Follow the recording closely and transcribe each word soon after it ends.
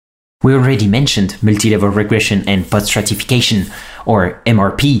We already mentioned multilevel regression and post-stratification, or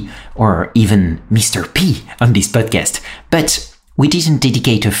MRP, or even Mr. P on this podcast, but we didn't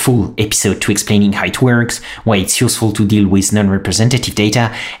dedicate a full episode to explaining how it works, why it's useful to deal with non-representative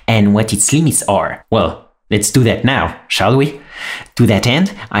data, and what its limits are. Well, let's do that now, shall we? To that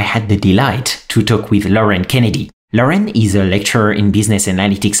end, I had the delight to talk with Lauren Kennedy. Lauren is a lecturer in business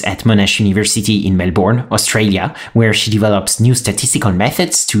analytics at Monash University in Melbourne, Australia, where she develops new statistical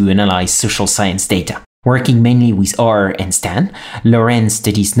methods to analyze social science data. Working mainly with R and STAN, Lauren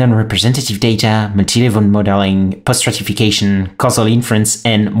studies non-representative data, multilevel modeling, post-stratification, causal inference,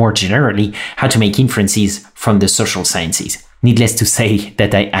 and more generally, how to make inferences from the social sciences. Needless to say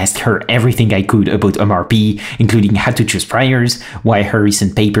that I asked her everything I could about MRP, including how to choose priors, why her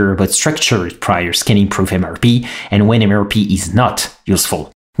recent paper about structured priors can improve MRP, and when MRP is not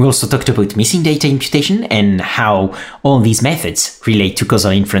useful. We also talked about missing data imputation and how all these methods relate to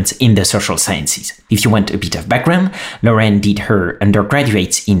causal inference in the social sciences. If you want a bit of background, Lauren did her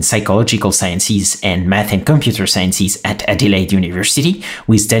undergraduate in psychological sciences and math and computer sciences at Adelaide University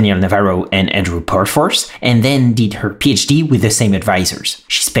with Daniel Navarro and Andrew Porforce, and then did her PhD with the same advisors.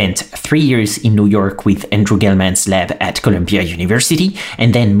 She spent 3 years in New York with Andrew Gellman's lab at Columbia University,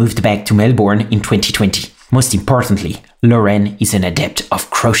 and then moved back to Melbourne in 2020. Most importantly, Lauren is an adept of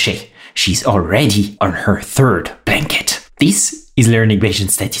crochet. She's already on her third blanket. This is Learning Bayesian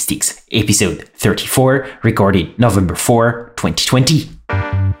Statistics, episode 34, recorded November 4, 2020.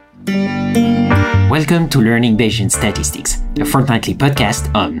 Welcome to Learning Bayesian Statistics, a fortnightly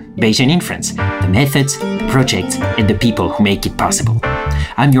podcast on Bayesian inference, the methods, the projects, and the people who make it possible.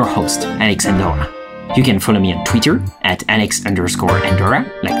 I'm your host, Alex Andorra. You can follow me on Twitter at Alex_Andorra,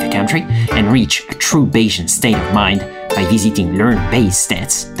 like the country, and reach a true Bayesian state of mind by visiting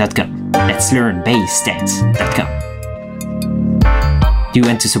learnbayesstats.com. That's learnbayesstats.com. Do you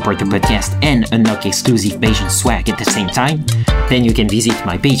want to support the podcast and unlock exclusive Bayesian swag at the same time? Then you can visit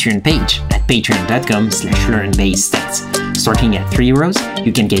my Patreon page at patreon.com/learnbayesstats. Starting at €3,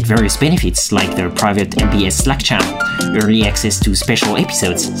 you can get various benefits like the private MBS Slack channel, early access to special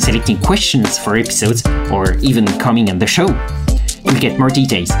episodes, selecting questions for episodes, or even coming on the show. You'll get more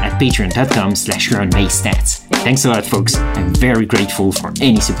details at patreon.com/learnbayesstats. Thanks a lot, folks. I'm very grateful for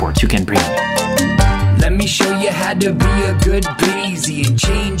any support you can bring me. Let me show you how to be a good Bayesian.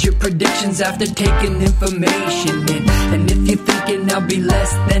 Change your predictions after taking information in. And if you're thinking I'll be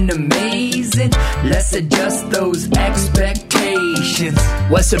less than amazing, let's adjust those expectations.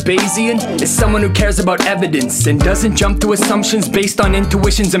 What's a Bayesian? It's someone who cares about evidence and doesn't jump to assumptions based on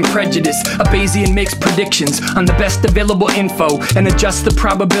intuitions and prejudice. A Bayesian makes predictions on the best available info and adjusts the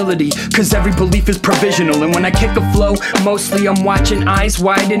probability, cause every belief is provisional. And when I kick a flow, mostly I'm watching eyes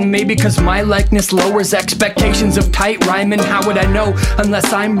widen, maybe cause my likeness lowers expectations of tight rhyming. How would I know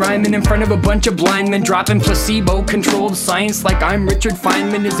unless I'm rhyming in front of a bunch of blind men dropping placebo-controlled science like I'm Richard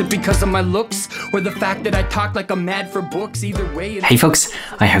Feynman? Is it because of my looks or the fact that I talk like I'm mad for books? Either way. Hey folks,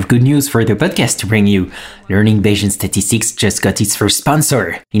 I have good news for the podcast to bring you. Learning Bayesian Statistics just got its first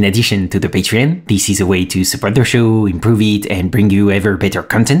sponsor. In addition to the Patreon, this is a way to support the show, improve it, and bring you ever better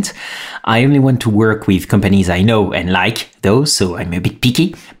content. I only want to work with companies I know and like, though, so I'm a bit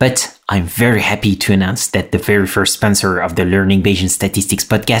picky, but I'm very happy to announce that the very first sponsor of the Learning Bayesian Statistics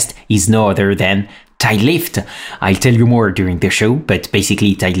podcast is no other than Tidelift. I'll tell you more during the show, but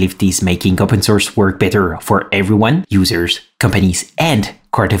basically Tidelift is making open source work better for everyone, users, companies, and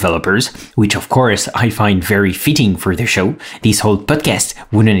core developers, which of course I find very fitting for the show. This whole podcast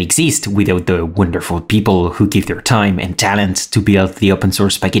wouldn't exist without the wonderful people who give their time and talent to build the open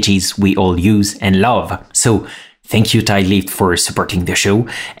source packages we all use and love. So thank you, Tidelift, for supporting the show,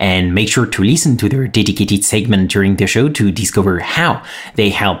 and make sure to listen to their dedicated segment during the show to discover how they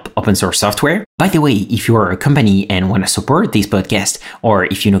help open source software. By the way, if you are a company and want to support this podcast, or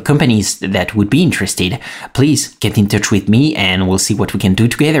if you know companies that would be interested, please get in touch with me and we'll see what we can do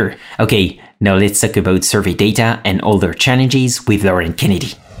together. Okay, now let's talk about survey data and all their challenges with Lauren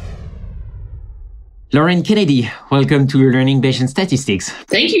Kennedy. Lauren Kennedy, welcome to Learning Bayesian Statistics.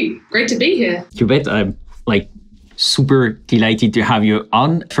 Thank you. Great to be here. You bet. I'm super delighted to have you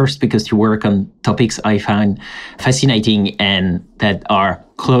on. First, because you work on topics I find fascinating and that are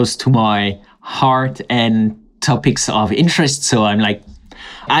close to my heart and topics of interest. So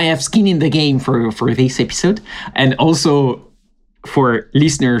I have skin in the game for this episode. And also for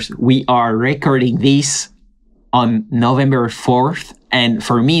listeners, we are recording this on November 4th. And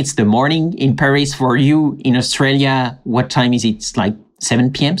for me, it's the morning in Paris. For you in Australia, what time is it? It's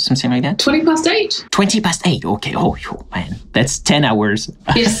 7 p.m., something like that? 20 past 8. 20 past 8. Okay. Oh man, that's 10 hours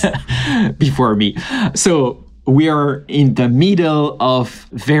yes. before me. So we are in the middle of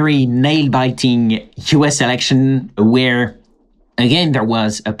very nail-biting US election where, again, there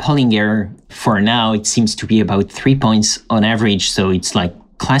was a polling error. For now, it seems to be about 3 points on average. So it's like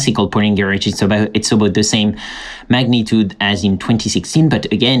classical polling error. It's about the same magnitude as in 2016.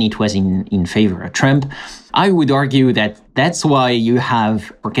 But again, it was in favor of Trump. I would argue that that's why you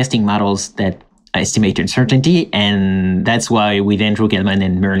have forecasting models that estimate uncertainty. And that's why with Andrew Gelman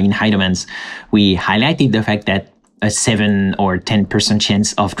and Merlin Heidemans, we highlighted the fact that a 7 or 10%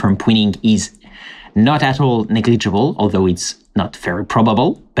 chance of Trump winning is not at all negligible, although it's not very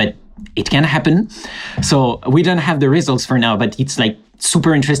probable, but it can happen. So we don't have the results for now, but it's like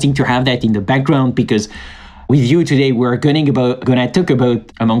super interesting to have that in the background, because with you today, we're going to talk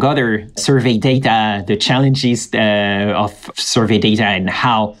about, among other, survey data, the challenges of survey data and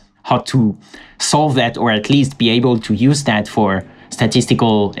how to solve that, or at least be able to use that for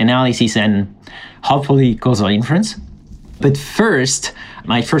statistical analysis and hopefully causal inference. But first,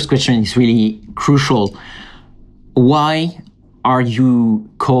 my first question is really crucial. Why are you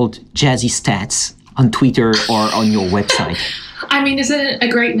called Jazzy Stats on Twitter or on your website? I mean, isn't it a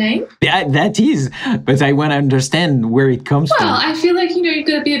great name? Yeah, that is. But I want to understand where it comes from. Well, I feel like, you've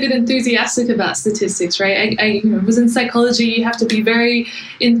got to be a bit enthusiastic about statistics, right? I was in psychology. You have to be very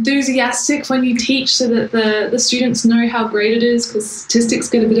enthusiastic when you teach so that the students know how great it is, because statistics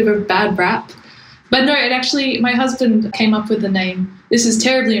get a bit of a bad rap. But no, it actually, my husband came up with the name. This is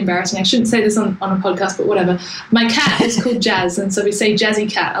terribly embarrassing. I shouldn't say this on a podcast, but whatever. My cat is called Jazz, and so we say Jazzy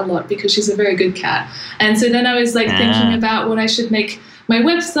Cat a lot because she's a very good cat. And so then I was thinking about what I should make my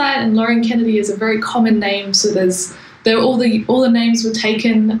website, and Lauren Kennedy is a very common name. So all the names were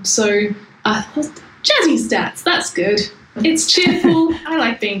taken. So Jazzy Stats, that's good. It's cheerful. I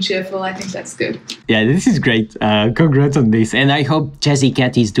like being cheerful. I think that's good. Yeah, this is great. Congrats on this. And I hope Jazzy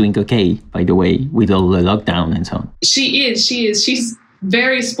Cat is doing okay, by the way, with all the lockdown and so on. She is. She's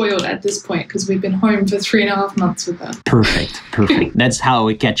very spoiled at this point because we've been home for 3.5 months with her. Perfect. That's how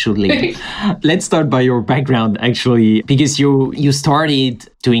a cat should live. Let's start by your background, actually, because you started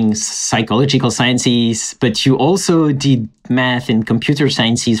doing psychological sciences, but you also did math and computer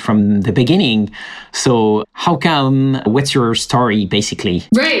sciences from the beginning. So how come? What's your story, basically?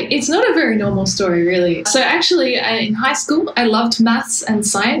 Right. It's not a very normal story, really. So actually, in high school, I loved maths and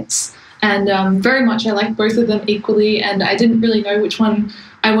science. And very much I liked both of them equally, and I didn't really know which one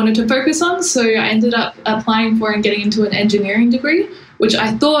I wanted to focus on. So I ended up applying for and getting into an engineering degree, which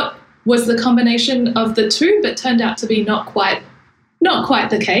I thought was the combination of the two, but turned out to be not quite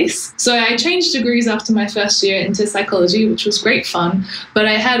the case. So I changed degrees after my first year into psychology, which was great fun. But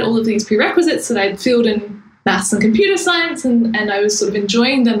I had all of these prerequisites that I'd filled in maths and computer science, and I was sort of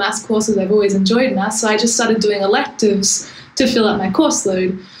enjoying the maths courses. I've always enjoyed maths, so I just started doing electives to fill up my course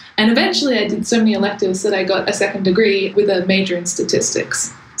load. And eventually I did so many electives that I got a second degree with a major in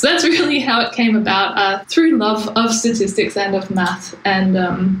statistics. So that's really how it came about, through love of statistics and of math. And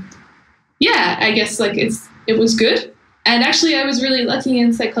I guess it was good. And actually I was really lucky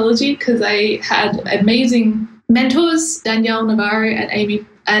in psychology because I had amazing mentors, Danielle Navarro and Amy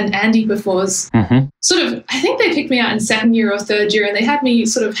and Andy Befores. Mm-hmm. I think they picked me out in second year or third year, and they had me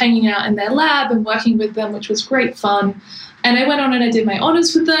sort of hanging out in their lab and working with them, which was great fun. And I went on and I did my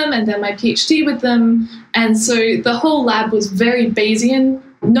honours with them and then my PhD with them. And so the whole lab was very Bayesian,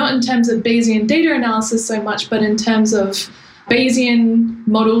 not in terms of Bayesian data analysis so much, but in terms of Bayesian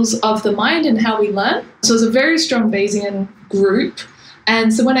models of the mind and how we learn. So it was a very strong Bayesian group.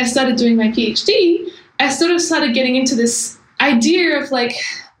 And so when I started doing my PhD, I sort of started getting into this idea of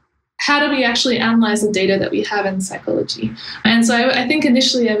how do we actually analyze the data that we have in psychology? And so I think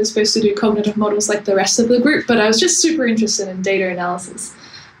initially I was supposed to do cognitive models like the rest of the group, but I was just super interested in data analysis.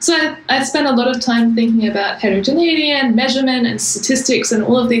 So I spent a lot of time thinking about heterogeneity and measurement and statistics and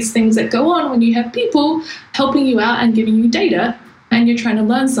all of these things that go on when you have people helping you out and giving you data and you're trying to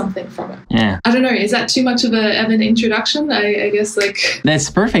learn something from it. Yeah. I don't know, is that too much of an introduction? I guess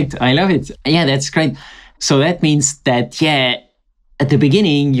That's perfect. I love it. Yeah, that's great. So that means that, at the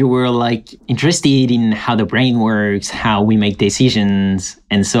beginning, you were interested in how the brain works, how we make decisions,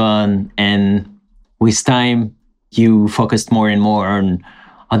 and so on. And with time, you focused more and more on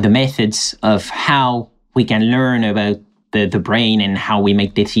the methods of how we can learn about the brain and how we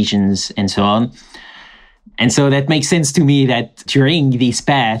make decisions and so on. And so that makes sense to me that during this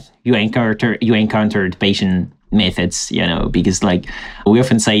path, you encountered Bayesian methods, because we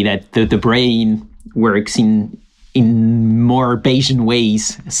often say that the brain works in more Bayesian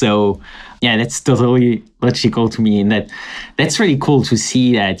ways. So that's totally logical to me. And that's really cool to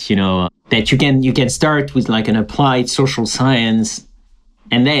see that, that you can start with an applied social science.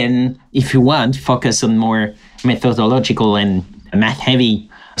 And then if you want, focus on more methodological and math-heavy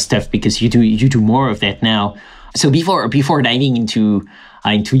stuff because you do more of that now. So before diving into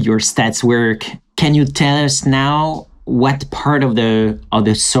your stats work, can you tell us now what part of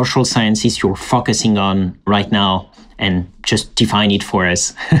the social sciences you're focusing on right now, and just define it for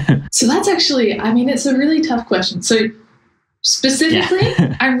us? So that's actually, it's a really tough question. So specifically,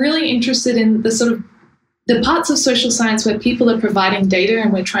 I'm really interested in the parts of social science where people are providing data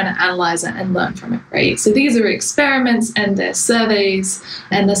and we're trying to analyze it and learn from it, right? So these are experiments and they're surveys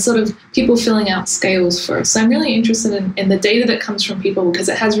and they're sort of people filling out scales for us. So I'm really interested in the data that comes from people because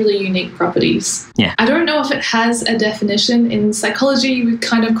it has really unique properties. Yeah. I don't know if it has a definition. In psychology, we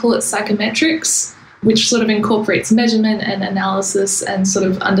kind of call it psychometrics, which sort of incorporates measurement and analysis and sort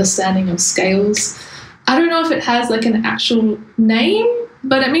of understanding of scales. I don't know if it has like an actual name,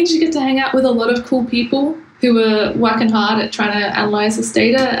 but it means you get to hang out with a lot of cool people who are working hard at trying to analyze this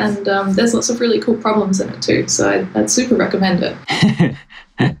data, and there's lots of really cool problems in it too. So I'd super recommend it.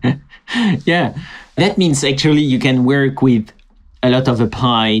 Yeah, that means actually you can work with a lot of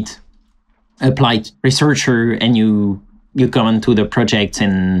applied researcher, and you come into the project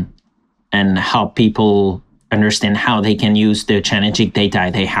and help people understand how they can use the genetic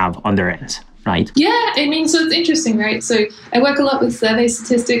data they have on their hands. Right. Yeah, so it's interesting, right? So I work a lot with survey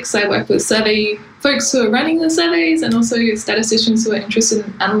statistics. I work with survey folks who are running the surveys and also statisticians who are interested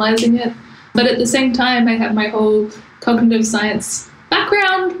in analyzing it. But at the same time, I have my whole cognitive science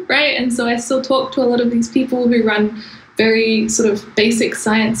background, right? And so I still talk to a lot of these people who run very sort of basic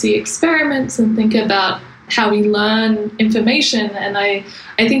sciencey experiments and think about how we learn information. And I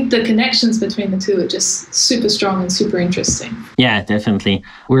think the connections between the two are just super strong and super interesting. Yeah, definitely.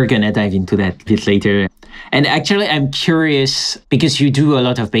 We're going to dive into that a bit later. And actually, I'm curious, because you do a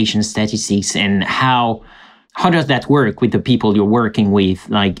lot of Bayesian statistics, and how does that work with the people you're working with?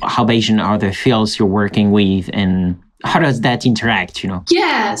 Like, how Bayesian are the fields you're working with, and how does that interact,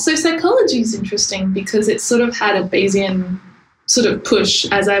 Yeah, so psychology is interesting because it sort of had a Bayesian sort of push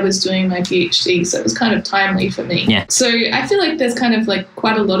as I was doing my PhD, so it was kind of timely for me. Yeah. So I feel like there's kind of like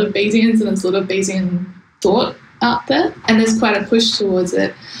quite a lot of Bayesians and there's a lot of Bayesian thought out there, and there's quite a push towards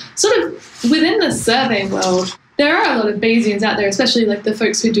it. Sort of within the survey world, there are a lot of Bayesians out there, especially like the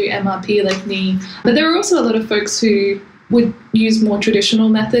folks who do MRP like me, but there are also a lot of folks who would use more traditional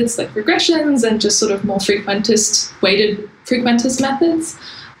methods like regressions and just sort of more weighted frequentist methods.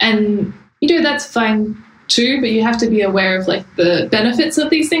 And, that's fine too, but you have to be aware of like the benefits of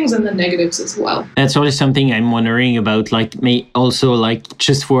these things and the negatives as well. That's always something I'm wondering about, like also like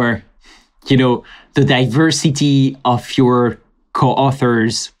just for, the diversity of your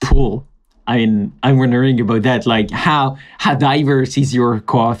co-authors pool. I'm wondering about that, like how diverse is your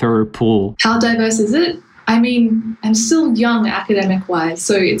co-author pool? How diverse is it? I'm still young academic-wise,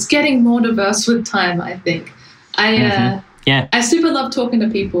 so it's getting more diverse with time, I think. I super love talking to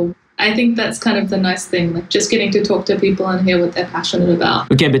people. I think that's kind of the nice thing, like just getting to talk to people and hear what they're passionate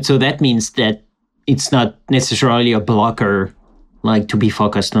about. Okay, but so that means that it's not necessarily a blocker, like to be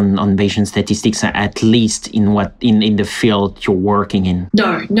focused on Bayesian statistics, at least in the field you're working in.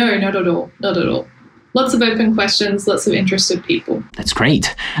 No, not at all. Not at all. Lots of open questions, lots of interested people. That's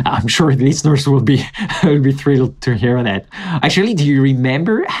great. I'm sure the listeners will be thrilled to hear that. Actually, do you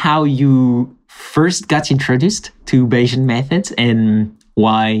remember how you first got introduced to Bayesian methods, and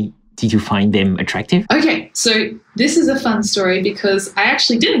why did you find them attractive? Okay, so this is a fun story because I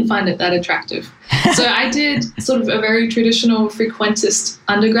actually didn't find it that attractive. So I did sort of a very traditional frequentist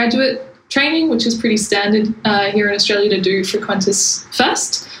undergraduate training, which is pretty standard here in Australia to do frequentists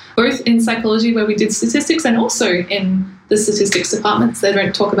first, both in psychology where we did statistics and also in the statistics departments. They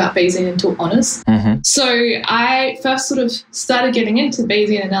don't talk about Bayesian until honours. Mm-hmm. So I first sort of started getting into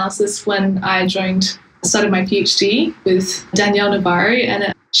Bayesian analysis when I started my PhD with Danielle Navari,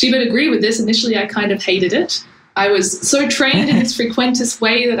 and she would agree with this. Initially, I kind of hated it. I was so trained in this frequentist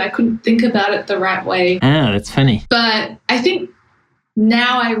way that I couldn't think about it the right way. Oh, that's funny. But I think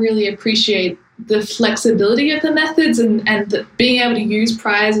now I really appreciate the flexibility of the methods, and being able to use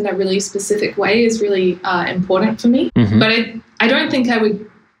priors in a really specific way is really important for me. Mm-hmm. But I don't think I would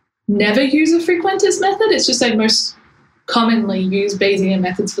never use a frequentist method. It's just I most commonly use Bayesian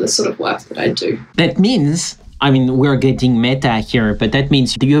methods for the sort of work that I do. That means, we're getting meta here, but that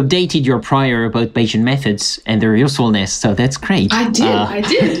means you updated your prior about Bayesian methods and their usefulness. So that's great. I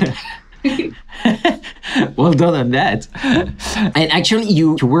did. Well done on that. And actually,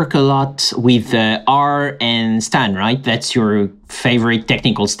 you work a lot with R and Stan, right? That's your favorite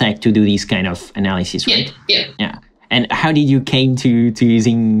technical stack to do these kind of analysis, right? Yeah. And how did you came to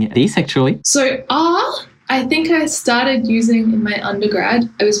using this actually? So R, I think I started using in my undergrad.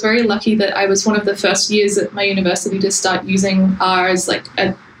 I was very lucky that I was one of the first years at my university to start using R as like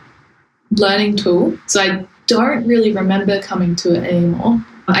a learning tool. So I don't really remember coming to it anymore.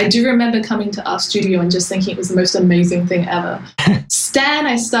 I do remember coming to RStudio and just thinking it was the most amazing thing ever. Stan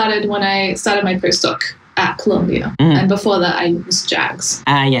I started when I started my postdoc at Columbia. And before that I was JAGS.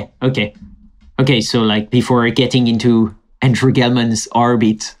 Yeah. Okay, so like before getting into Andrew Gelman's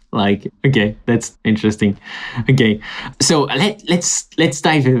orbit, like, okay, that's interesting. Okay, so let's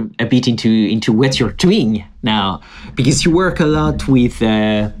dive a bit into what you're doing now, because you work a lot with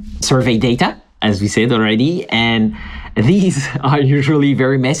survey data, as we said already, and these are usually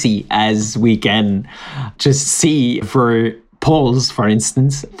very messy, as we can just see for polls, for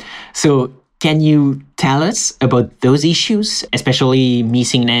instance. So can you tell us about those issues, especially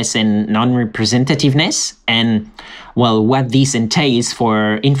missingness and non-representativeness, and, well, what this entails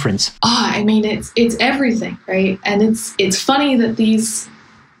for inference? I mean, it's everything, right? And it's funny that these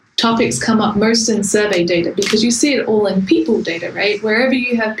topics come up most in survey data, because you see it all in people data, right? Wherever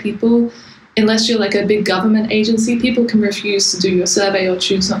you have people, unless you're like a big government agency, people can refuse to do your survey or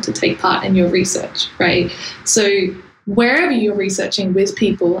choose not to take part in your research, right? So wherever you're researching with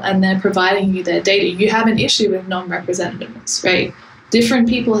people and they're providing you their data, you have an issue with non-representativeness, right? Different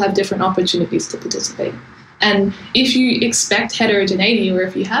people have different opportunities to participate. And if you expect heterogeneity, or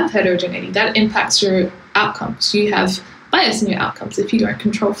if you have heterogeneity, that impacts your outcomes. You have bias in your outcomes if you don't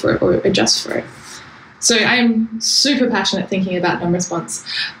control for it or adjust for it. So I'm super passionate thinking about non-response.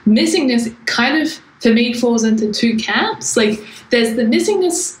 Missingness kind of, for me, falls into two camps. Like, there's the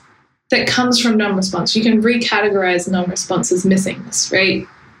missingness that comes from non-response. You can recategorize non-response as missingness, right?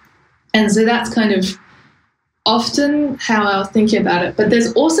 And so that's kind of often how I'll think about it. But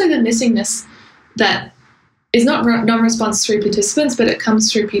there's also the missingness that is not non-response through participants, but it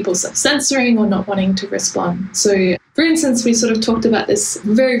comes through people self-censoring or not wanting to respond. So, for instance, we sort of talked about this,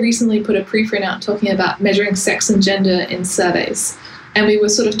 very recently put a preprint out talking about measuring sex and gender in surveys. And we were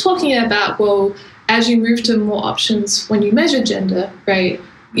sort of talking about, well, as you move to more options when you measure gender, right,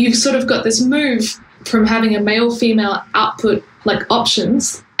 you've sort of got this move from having a male-female output like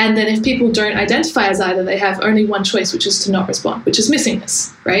options, and then if people don't identify as either, they have only one choice, which is to not respond, which is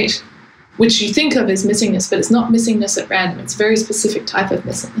missingness, right? Which you think of as missingness, but it's not missingness at random. It's a very specific type of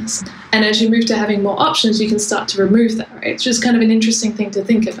missingness. And as you move to having more options, you can start to remove that, right? It's just kind of an interesting thing to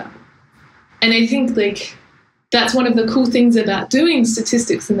think about. And I think like that's one of the cool things about doing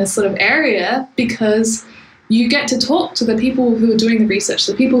statistics in this sort of area, because you get to talk to the people who are doing the research.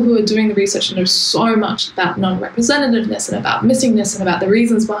 The people who are doing the research know so much about non-representativeness and about missingness and about the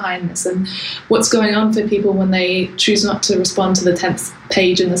reasons behind this and what's going on for people when they choose not to respond to the 10th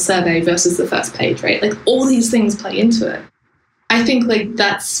page in the survey versus the first page, right? Like all these things play into it. I think like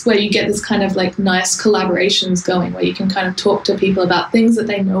that's where you get this kind of like nice collaborations going, where you can kind of talk to people about things that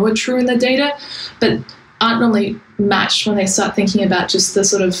they know are true in the data, but aren't normally matched when they start thinking about just the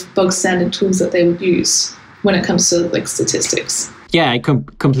sort of bog standard tools that they would use when it comes to like statistics. Yeah, I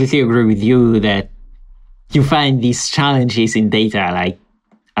completely agree with you that you find these challenges in data like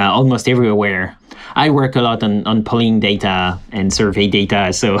almost everywhere. I work a lot on polling data and survey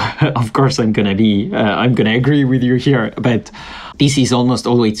data, so of course I'm gonna agree with you here. But this is almost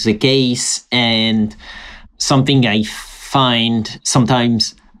always the case, and something I find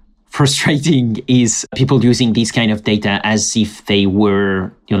sometimes frustrating is people using this kind of data as if they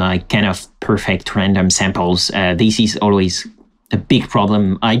were, like kind of perfect random samples. This is always a big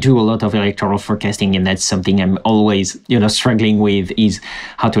problem. I do a lot of electoral forecasting, and that's something I'm always, struggling with, is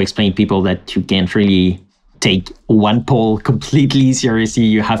how to explain to people that you can't really take one poll completely seriously.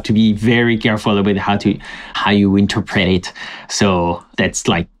 You have to be very careful about how you interpret it. So that's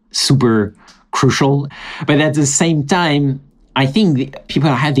like super crucial. But at the same time, I think people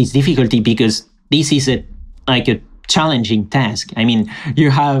have this difficulty because this is a challenging task. I mean,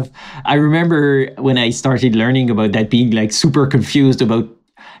 I remember when I started learning about that, being like super confused about,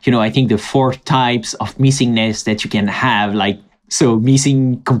 I think the 4 types of missingness that you can have, like, so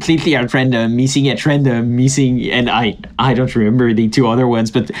missing completely at random, missing at random, missing, and I don't remember the 2 other ones,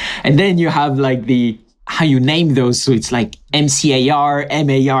 and then you have like how you name those. So it's like MCAR,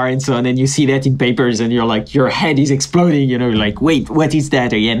 MAR, and so on. And you see that in papers and you're like, your head is exploding, like, wait, what is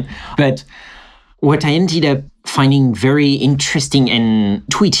that again? But what I ended up finding very interesting and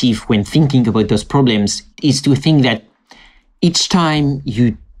intuitive when thinking about those problems is to think that each time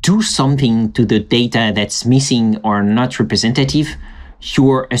you do something to the data that's missing or not representative,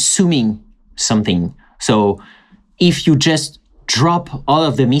 you're assuming something. So if you just drop all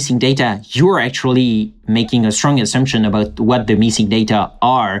of the missing data, you're actually making a strong assumption about what the missing data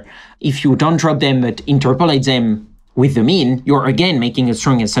are. If you don't drop them but interpolate them with the mean, you're again making a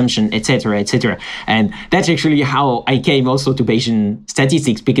strong assumption, etc., etc. And that's actually how I came also to Bayesian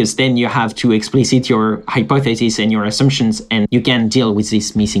statistics, because then you have to explicit your hypothesis and your assumptions, and you can deal with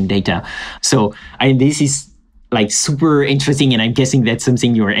this missing data. So this is like super interesting, and I'm guessing that's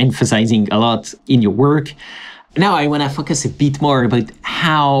something you're emphasizing a lot in your work. Now I want to focus a bit more about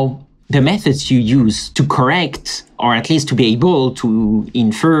how the methods you use to correct, or at least to be able to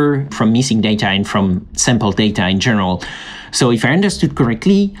infer from missing data and from sample data in general. So if I understood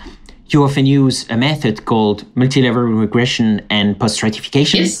correctly, you often use a method called multilevel regression and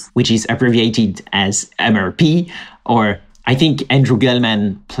post-stratification, yes, which is abbreviated as MRP, or I think Andrew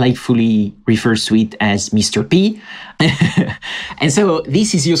Gellman playfully refers to it as Mr. P. And so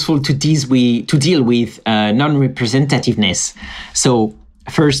this is useful to deal with non-representativeness. So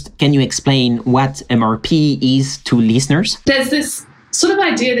first, can you explain what MRP is to listeners? There's this sort of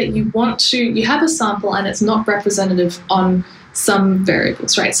idea that you have a sample and it's not representative on some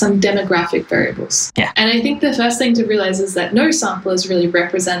variables, right? Some demographic variables. Yeah. And I think the first thing to realize is that no sample is really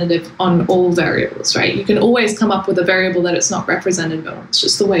representative on all variables, right? You can always come up with a variable that it's not representative on. It's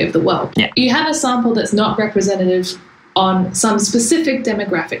just the way of the world. Yeah. You have a sample that's not representative on some specific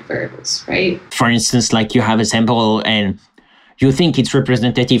demographic variables, right? For instance, like you have a sample and you think it's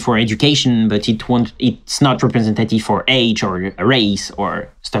representative for education, but it's not representative for age or a race or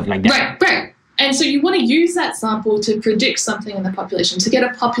stuff like that. Right. And so you want to use that sample to predict something in the population, to get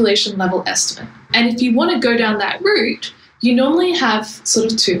a population level estimate. And if you want to go down that route, you normally have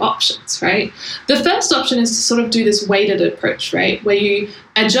sort of two options, right? The first option is to sort of do this weighted approach, right? Where you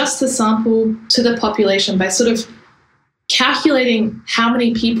adjust the sample to the population by sort of calculating how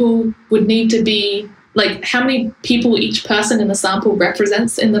many people would need to be, like how many people each person in the sample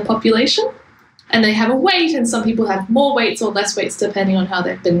represents in the population. And they have a weight, and some people have more weights or less weights depending on how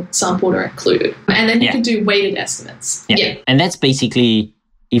they've been sampled or included. And then you can do weighted estimates. Yeah. And that's basically,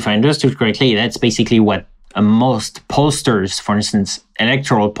 if I understood correctly, that's basically what most pollsters, for instance,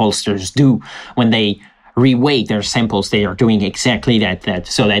 electoral pollsters do when they reweight their samples. They are doing exactly that.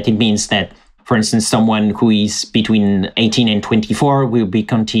 So that it means that, for instance, someone who is between 18 and 24 will be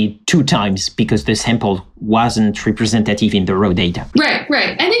counted 2 times because the sample wasn't representative in the raw data.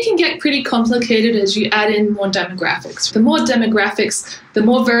 Right. And it can get pretty complicated as you add in more demographics. The more demographics, the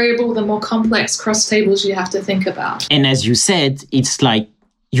more variable, the more complex cross tables you have to think about. And as you said, it's like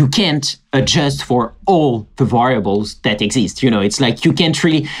you can't adjust for all the variables that exist. It's like you can't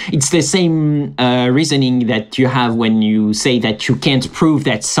really, it's the same reasoning that you have when you say that you can't prove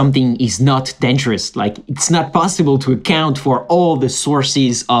that something is not dangerous. Like it's not possible to account for all the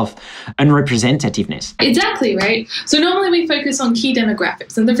sources of unrepresentativeness. Exactly, right? So normally we focus on key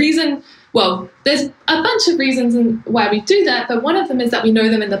demographics. And the reason, well, there's a bunch of reasons why we do that, but one of them is that we know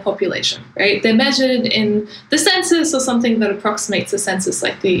them in the population, right? They're measured in the census or something that approximates the census,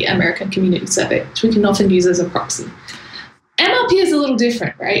 like the American Community Survey, which we can often use as a proxy. MRP is a little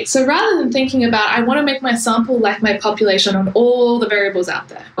different, right? So rather than thinking about, I want to make my sample like my population on all the variables out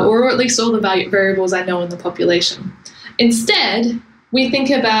there, or at least all the variables I know in the population. Instead, we think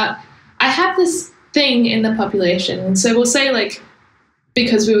about, I have this thing in the population, and so we'll say like,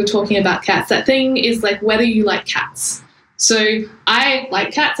 because we were talking about cats, that thing is like whether you like cats. So I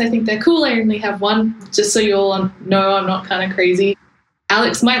like cats. I think they're cool. I only have one, just so you all know I'm not kind of crazy.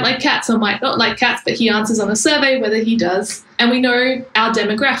 Alex might like cats or might not like cats, but he answers on a survey whether he does. And we know our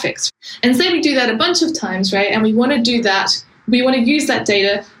demographics. And say we do that a bunch of times, right? And we want to do that. We want to use that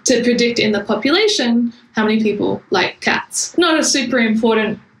data to predict in the population how many people like cats. Not a super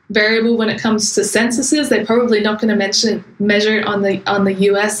important variable when it comes to censuses. They're probably not going to measure it on the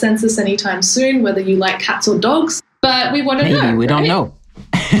US census anytime soon, whether you like cats or dogs. But we want to know. Maybe we don't know.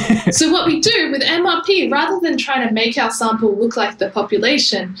 So what we do with MRP, rather than trying to make our sample look like the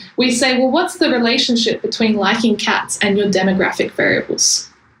population, we say, well, what's the relationship between liking cats and your demographic variables?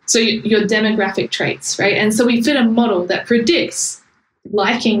 So your demographic traits, right? And so we fit a model that predicts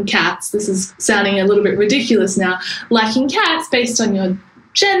liking cats. This is sounding a little bit ridiculous now. Liking cats based on your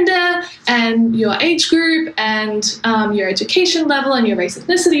gender and your age group and your education level and your race,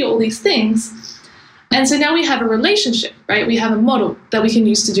 ethnicity, all these things. And so now we have a relationship, right? We have a model that we can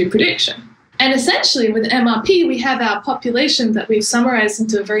use to do prediction. And essentially with MRP, we have our population that we've summarized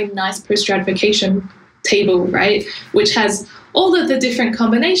into a very nice post-stratification table, right? Which has all of the different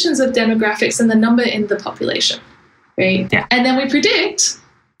combinations of demographics and the number in the population, right? Yeah. And then we predict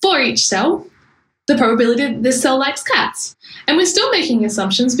for each cell the probability that this cell likes cats. And we're still making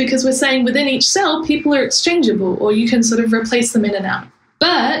assumptions because we're saying within each cell, people are exchangeable, or you can sort of replace them in and out.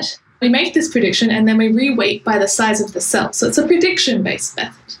 But we make this prediction and then we reweight by the size of the cell. So it's a prediction-based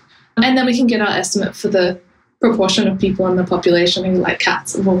method. And then we can get our estimate for the proportion of people in the population who like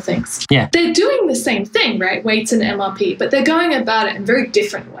cats, of all things. Yeah. They're doing the same thing, right? Weights and MRP, but they're going about it in very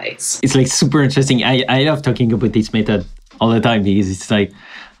different ways. It's like super interesting. I love talking about this method all the time because it's like,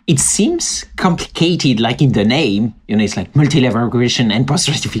 it seems complicated, like in the name, it's like multi-level regression and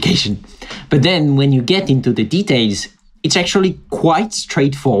post-stratification. But then when you get into the details, it's actually quite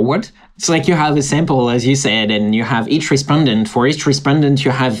straightforward. It's like you have a sample, as you said, and you have each respondent. For each respondent, you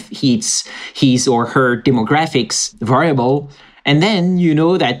have his or her demographics variable. And then you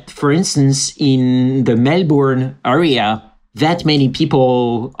know that, for instance, in the Melbourne area, that many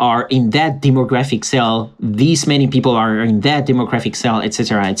people are in that demographic cell, these many people are in that demographic cell,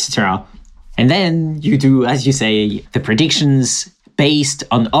 etc., etc. And then you do, as you say, the predictions based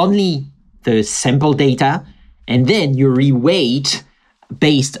on only the sample data, and then you reweight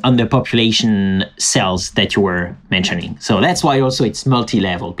based on the population cells that you were mentioning. So that's why also it's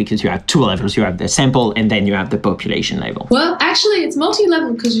multi-level, because you have two levels. You have the sample and then you have the population level. Well, actually, it's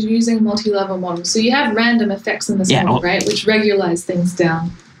multi-level because you're using a multi-level model. So you have random effects in this model, right, which regularize things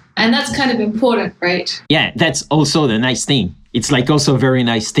down. And that's kind of important, right? Yeah, that's also the nice thing. It's like also a very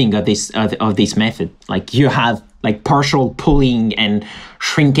nice thing of this method. Like you have like partial pooling and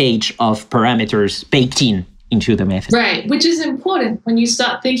shrinkage of parameters baked into the method. Right, which is important when you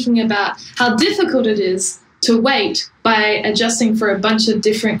start thinking about how difficult it is to weight by adjusting for a bunch of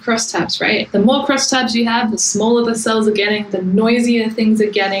different crosstabs, right? The more crosstabs you have, the smaller the cells are getting, the noisier things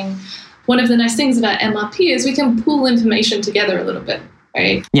are getting. One of the nice things about MRP is we can pool information together a little bit,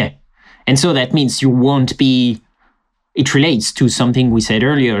 right? Yeah, and so that means you won't be, it relates to something we said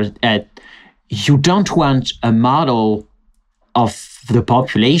earlier, that you don't want a model of the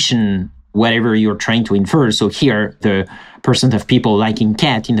population whatever you're trying to infer. So here, the percent of people liking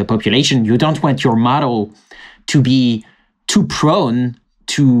cat in the population, you don't want your model to be too prone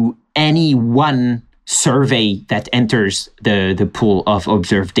to any one survey that enters the pool of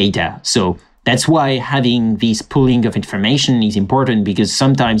observed data. So that's why having this pooling of information is important, because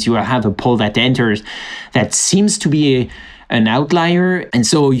sometimes you have a poll that enters that seems to be an outlier. And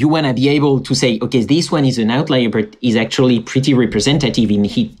so you want to be able to say, okay, this one is an outlier, but is actually pretty representative in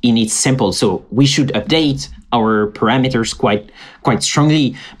its sample. So we should update our parameters quite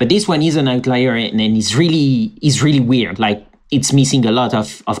strongly. But this one is an outlier and is really weird. Like it's missing a lot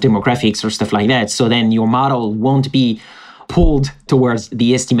of demographics or stuff like that. So then your model won't be pulled towards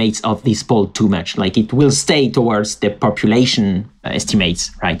the estimates of this poll too much. Like it will stay towards the population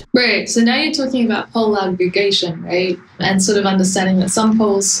estimates, right? Right. So now you're talking about poll aggregation, right? And sort of understanding that some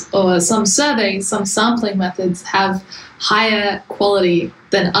polls or some surveys, some sampling methods have higher quality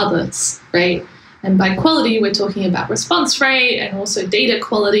than others, right? And by quality, we're talking about response rate and also data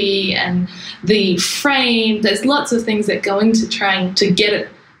quality and the frame. There's lots of things that go into trying to get it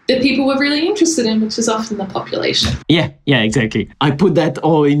that people were really interested in, which is often the population. Yeah, exactly. I put that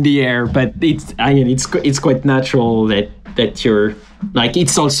all in the air, but it's quite natural that you're like,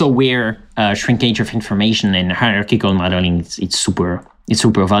 it's also where shrinkage of information and hierarchical modeling it's super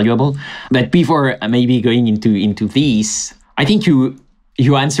valuable. But before maybe going into these, I think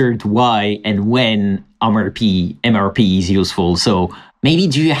you answered why and when MRP is useful. So maybe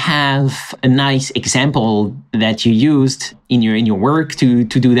do you have a nice example that you used in your work to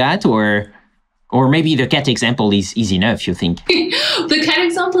do that, or maybe the cat example is enough, you think? The cat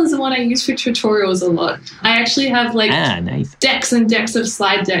example is the one I use for tutorials a lot. I actually have nice decks and decks of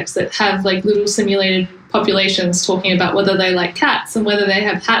slide decks that have like little simulated populations talking about whether they like cats and whether they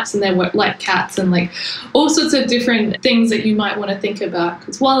have hats and they like cats and like all sorts of different things that you might want to think about.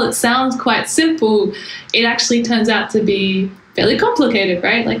 Because while it sounds quite simple, it actually turns out to be fairly complicated,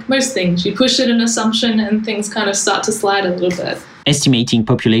 right? Like most things, you push it an assumption and things kind of start to slide a little bit. Estimating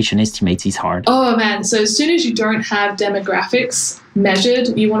population estimates is hard. Oh man, so as soon as you don't have demographics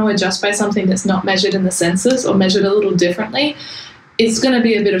measured, you want to adjust by something that's not measured in the census or measured a little differently, it's going to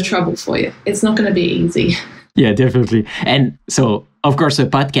be a bit of trouble for you. It's not going to be easy. Yeah, definitely. And so, of course, a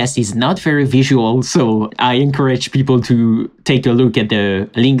podcast is not very visual, so I encourage people to take a look at the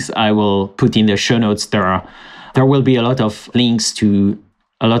links I will put in the show notes. There will be a lot of links to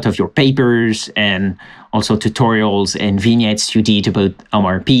a lot of your papers and also tutorials and vignettes you did about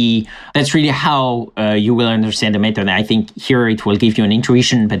MRP. That's really how you will understand the method. I think here it will give you an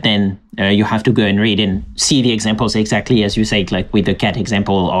intuition, but then you have to go and read and see the examples exactly as you said, like with the cat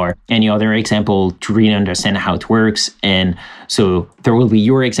example or any other example to really understand how it works. And so there will be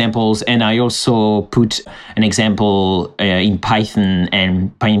your examples. And I also put an example in Python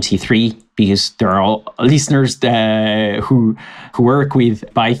and PyMC3 because there are all listeners who work with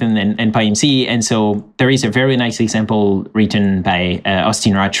Python and PyMC. And so there is a very nice example written by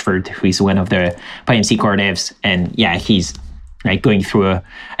Austin Ratchford, who is one of the PyMC core devs. And yeah, he's like going through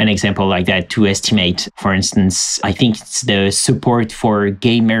an example like that to estimate, for instance, I think it's the support for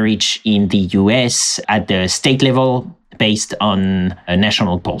gay marriage in the US at the state level based on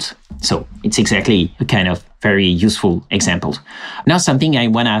national polls. So it's exactly a kind of very useful example. Now, something I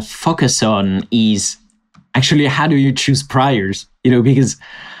want to focus on is actually how do you choose priors? Because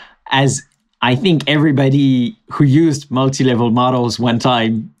as I think everybody who used multi-level models one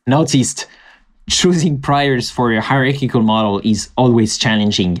time noticed, choosing priors for a hierarchical model is always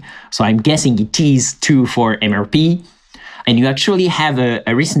challenging. So I'm guessing it is too for MRP. And you actually have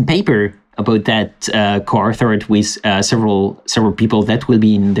a recent paper about that co-authored with several people that will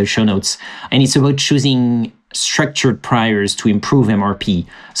be in the show notes. And it's about choosing structured priors to improve MRP.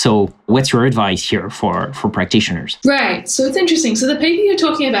 So what's your advice here for practitioners? Right. So it's interesting. So the paper you're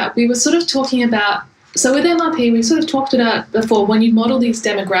talking about, we were sort of talking about, so with MRP, we sort of talked about before, when you model these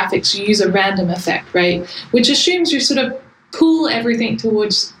demographics, you use a random effect, right? Which assumes you sort of pull everything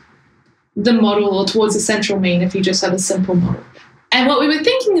towards the model or towards a central mean if you just have a simple model. And what we were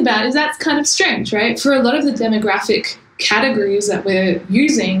thinking about is that's kind of strange, right? For a lot of the demographic categories that we're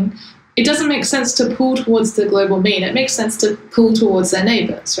using, it doesn't make sense to pull towards the global mean. It makes sense to pull towards their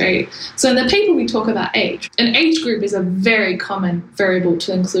neighbors, right? So in the paper, we talk about age. An age group is a very common variable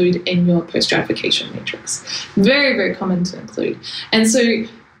to include in your post-stratification matrix. Very, very common to include. And so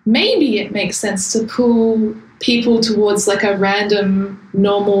maybe it makes sense to pull people towards like a random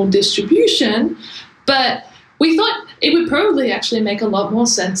normal distribution, but we thought it would probably actually make a lot more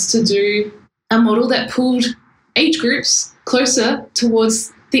sense to do a model that pulled age groups closer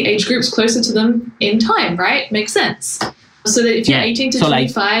towards the age groups closer to them in time, right? Makes sense. So that if you're 18 to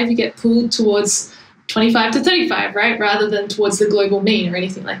 25, you get pulled towards 25 to 35, right? Rather than towards the global mean or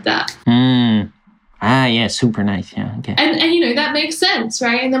anything like that. Yeah, super nice. Yeah, okay. And that makes sense,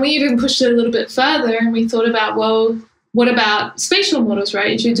 right? And then we even pushed it a little bit further and we thought about, well, what about spatial models,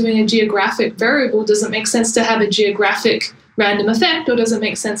 right? If you're doing a geographic variable, does it make sense to have a geographic random effect, or does it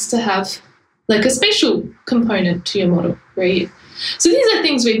make sense to have like a spatial component to your model, right? So these are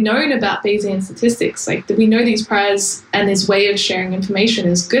things we've known about Bayesian statistics, like that we know these priors and this way of sharing information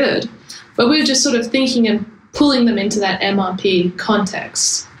is good, but we're just sort of thinking and pulling them into that MRP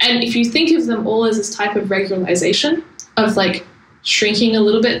context. And if you think of them all as this type of regularization of like shrinking a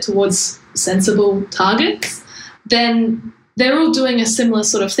little bit towards sensible targets, then they're all doing a similar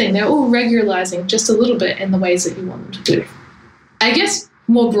sort of thing. They're all regularizing just a little bit in the ways that you want them to do. I guess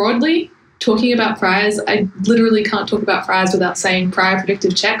more broadly, talking about priors, I literally can't talk about priors without saying prior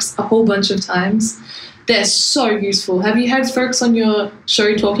predictive checks a whole bunch of times. They're so useful. Have you had folks on your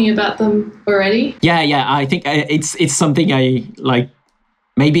show talking about them already? Yeah. I think it's something I like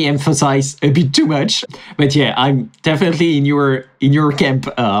maybe emphasize a bit too much. But yeah, I'm definitely in your camp.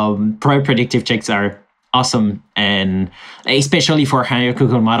 Prior predictive checks are awesome, and especially for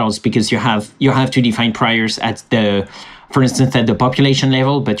hierarchical models, because you have to define priors at for instance, at the population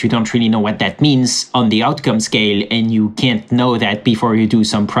level, but you don't really know what that means on the outcome scale, and you can't know that before you do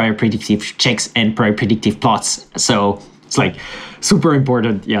some prior predictive checks and prior predictive plots. So it's like super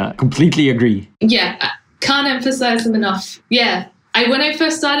important. Yeah, completely agree. Yeah, I can't emphasize them enough. Yeah. When I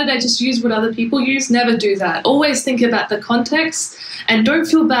first started, I just used what other people use. Never do that. Always think about the context and don't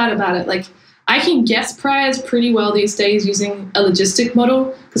feel bad about it. Like, I can guess priors pretty well these days using a logistic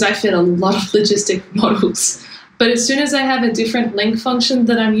model because I fit a lot of logistic models. But as soon as I have a different link function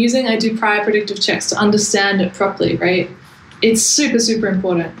that I'm using, I do prior predictive checks to understand it properly, right? It's super, super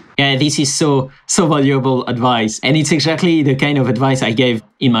important. Yeah, this is so valuable advice. And it's exactly the kind of advice I gave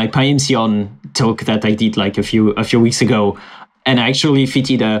in my PyMC on talk that I did like a few weeks ago. And I actually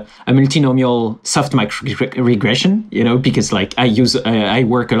fitted a multinomial softmax regression, because like I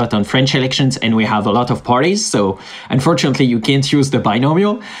work a lot on French elections and we have a lot of parties. So unfortunately, you can't use the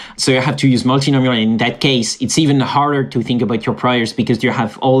binomial. So you have to use multinomial. And in that case, it's even harder to think about your priors because you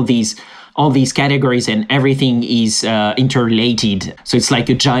have all these all these categories and everything is interrelated. So it's like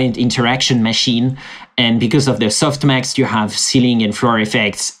a giant interaction machine. And because of the softmax, you have ceiling and floor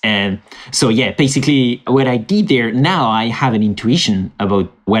effects. And so, yeah, basically what I did there, now I have an intuition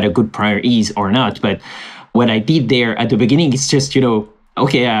about what a good prior is or not. But what I did there at the beginning is just,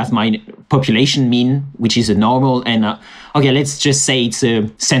 okay, I have my population mean, which is a normal. And okay, let's just say it's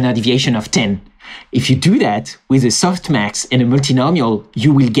a standard deviation of 10. If you do that with a softmax and a multinomial,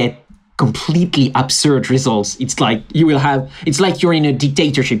 you will get completely absurd results. It's like you're in a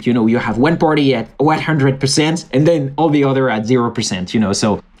dictatorship, you have one party at 100% and then all the other at 0%,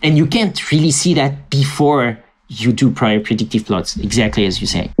 so, and you can't really see that before you do prior predictive plots, exactly as you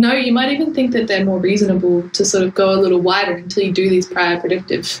say. No, you might even think that they're more reasonable to sort of go a little wider until you do these prior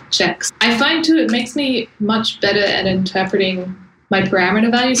predictive checks. I find too, it makes me much better at interpreting my parameter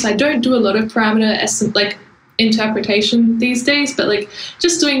values. I don't do a lot of parameter interpretation these days, but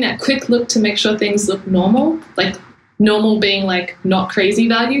just doing that quick look to make sure things look normal, normal being not crazy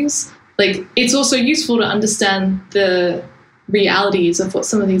values. It's also useful to understand the realities of what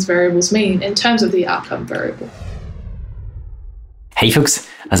some of these variables mean in terms of the outcome variable. Hey folks,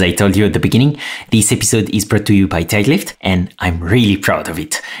 as I told you at the beginning, this episode is brought to you by Tidelift, and I'm really proud of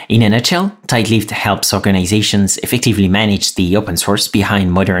it. In a nutshell, Tidelift helps organizations effectively manage the open source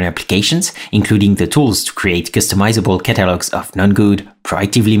behind modern applications, including the tools to create customizable catalogs of non-good,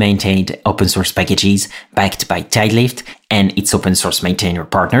 proactively maintained open source packages backed by Tidelift and its open source maintainer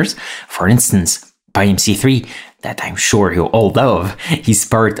partners. For instance, PyMC3, that I'm sure you all love, is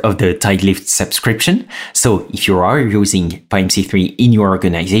part of the Tidelift subscription. So if you are using PyMC3 in your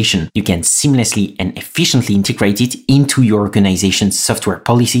organization, you can seamlessly and efficiently integrate it into your organization's software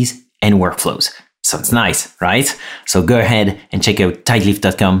policies and workflows. Sounds nice, right? So go ahead and check out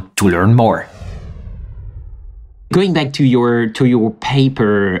tidelift.com to learn more. Going back to your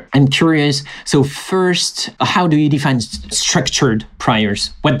paper, I'm curious. So first, how do you define structured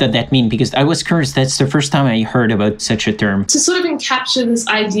priors? What does that mean? Because I was curious. That's the first time I heard about such a term. To sort of encapture this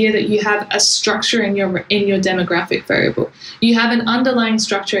idea that you have a structure in your demographic variable. You have an underlying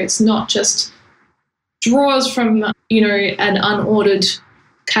structure. It's not just draws from an unordered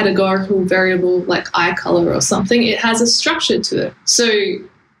categorical variable like eye color or something. It has a structure to it. So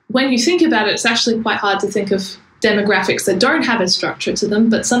when you think about it, it's actually quite hard to think of demographics that don't have a structure to them,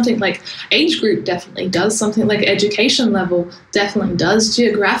 but something like age group definitely does, something like education level definitely does.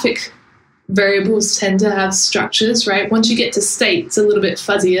 Geographic variables tend to have structures, right? Once you get to state, it's a little bit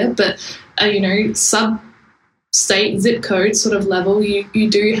fuzzier, but sub-state, zip code sort of level, you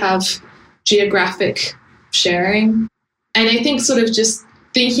do have geographic sharing. And I think sort of just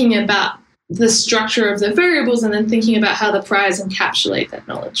thinking about the structure of the variables and then thinking about how the priors encapsulate that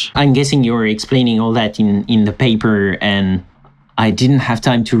knowledge. I'm guessing you're explaining all that in the paper, and I didn't have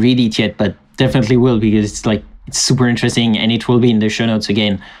time to read it yet, but definitely will, because it's super interesting and it will be in the show notes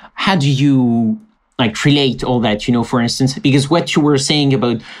again. How do you relate all that, for instance, because what you were saying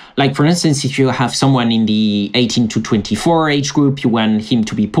about, for instance, if you have someone in the 18 to 24 age group, you want him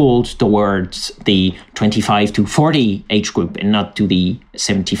to be pulled towards the 25 to 40 age group and not to the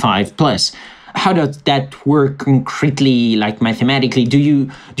 75 plus. How does that work concretely, mathematically? Do you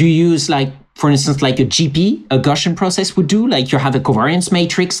use for instance, a GP, a Gaussian process would do? You have a covariance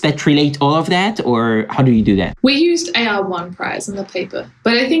matrix that relate all of that, or how do you do that? We used AR1 priors in the paper,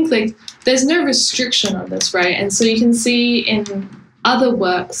 but I think there's no restriction on this, right? And so you can see in other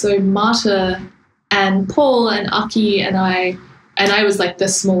work, so Marta and Paul and Aki and I was the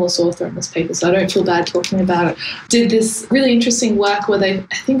smallest author in this paper, so I don't feel bad talking about it, did this really interesting work where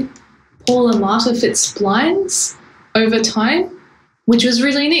I think Paul and Marta fit splines over time, which was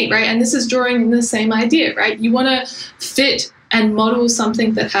really neat, right? And this is drawing the same idea, right? You want to fit and model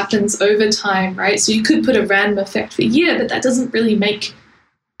something that happens over time, right? So you could put a random effect for a year, but that doesn't really make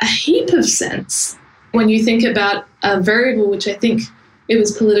a heap of sense when you think about a variable, which I think it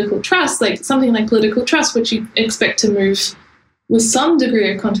was political trust, something like political trust, which you expect to move with some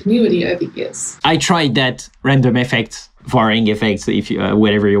degree of continuity over years. I tried that random effect, varying effects, if you,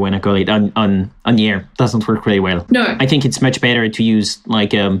 whatever you want to call it, on year. Doesn't work really well. No. I think it's much better to use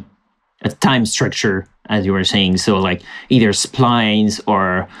a time structure, as you were saying. So either splines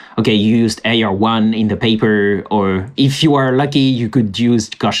or, you used AR1 in the paper, or if you are lucky, you could use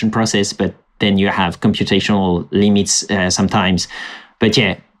Gaussian process, but then you have computational limits sometimes. But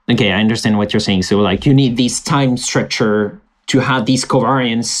yeah, I understand what you're saying. So you need this time structure to have this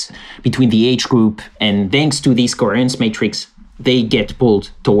covariance between the age group, and thanks to this covariance matrix, they get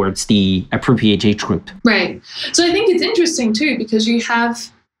pulled towards the appropriate age group. Right. So I think it's interesting too, because you have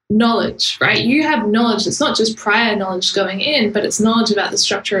knowledge, right? You have knowledge. It's not just prior knowledge going in, but it's knowledge about the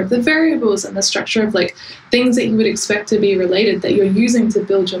structure of the variables and the structure of like things that you would expect to be related that you're using to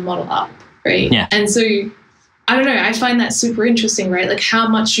build your model up, right? Yeah. And so I don't know, I find that super interesting, right? Like how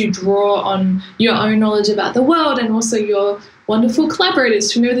much you draw on your own knowledge about the world and also your wonderful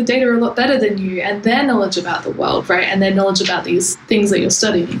collaborators who know the data a lot better than you and their knowledge about the world, right? And their knowledge about these things that you're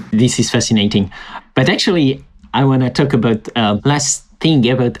studying. This is fascinating. But actually, I want to talk about last thing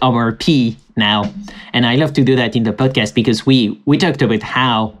about MRP now. And I love to do that in the podcast because we talked about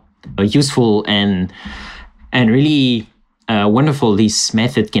how useful and really wonderful this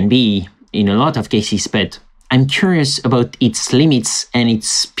method can be in a lot of cases. But I'm curious about its limits and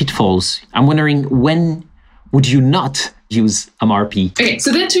its pitfalls. I'm wondering, when would you not use MRP? Okay,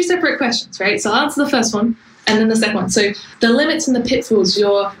 so they're two separate questions, right? So I'll answer the first one and then the second one. So the limits and the pitfalls,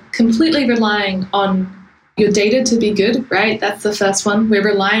 you're completely relying on your data to be good, right? That's the first one. We're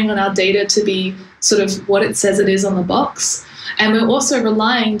relying on our data to be sort of what it says it is on the box. And we're also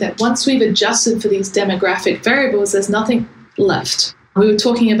relying that once we've adjusted for these demographic variables, there's nothing left. We were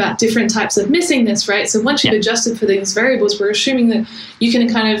talking about different types of missingness, right? So once you've adjusted for these variables, we're assuming that you can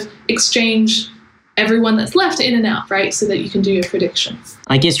kind of exchange everyone that's left in and out, right? So that you can do your predictions.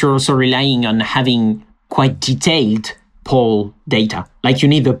 I guess you're also relying on having quite detailed poll data. Like you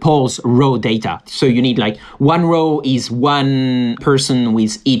need the poll's raw data. So you need like one row is one person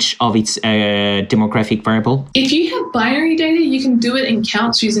with each of its demographic variable. If you have binary data, you can do it in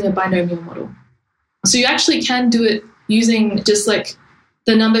counts using a binomial model. So you actually can do it using just like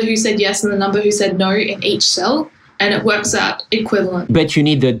the number who said yes and the number who said no in each cell, and it works out equivalent. But you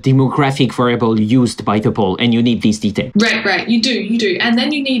need the demographic variable used by the poll, and you need this detail. Right. You do. And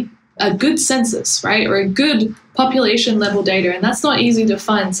then you need a good census, right? Or a good population level data. And that's not easy to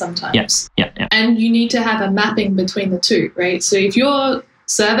find sometimes. Yeah. And you need to have a mapping between the two, right? So if your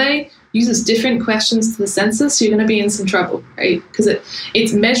survey uses different questions to the census, you're going to be in some trouble, right? Because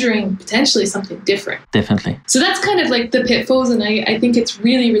it's measuring potentially something different. Definitely. So that's kind of like the pitfalls. And I think it's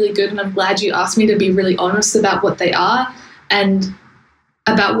really, really good. And I'm glad you asked me to be really honest about what they are and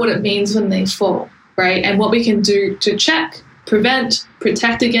about what it means when they fall, right? And what we can do to check, prevent,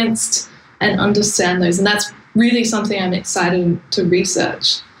 protect against, and understand those. And that's really something I'm excited to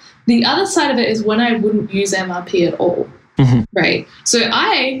research. The other side of it is when I wouldn't use MRP at all, right? So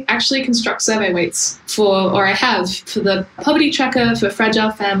I actually construct survey weights I have for the poverty tracker, for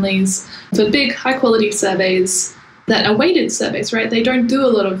fragile families, for big high quality surveys that are weighted surveys, right? They don't do a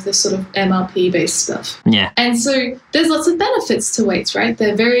lot of this sort of MRP based stuff. Yeah. And so there's lots of benefits to weights, right?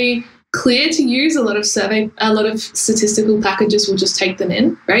 They're very clear to use. A lot of statistical packages will just take them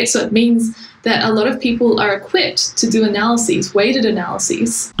in, right? So it means that a lot of people are equipped to do analyses, weighted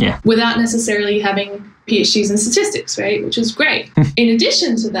analyses, without necessarily having PhDs in statistics, right? Which is great. In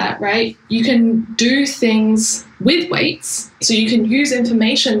addition to that, right, you can do things with weights. So you can use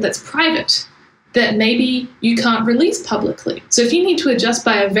information that's private that maybe you can't release publicly. So if you need to adjust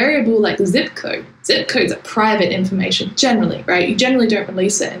by a variable like zip codes are private information generally, right? You generally don't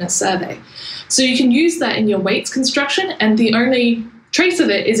release it in a survey. So you can use that in your weights construction, and the only trace of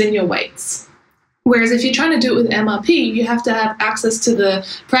it is in your weights. Whereas if you're trying to do it with MRP, you have to have access to the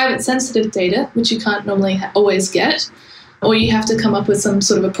private sensitive data, which you can't normally always get, or you have to come up with some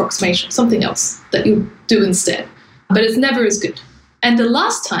sort of approximation, something else that you do instead. But it's never as good. And the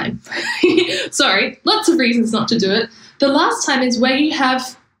last time, sorry, lots of reasons not to do it. The last time is where you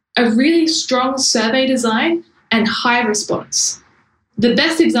have a really strong survey design and high response. The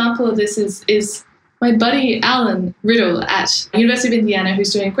best example of this is my buddy Alan Riddle at University of Indiana,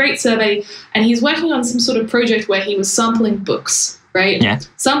 who's doing a great survey, and he's working on some sort of project where he was sampling books, right? Yeah.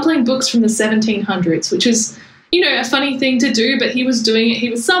 Sampling books from the 1700s, which is, a funny thing to do, but he was doing it. He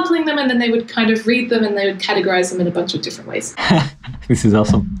was sampling them, and then they would kind of read them, and they would categorize them in a bunch of different ways. This is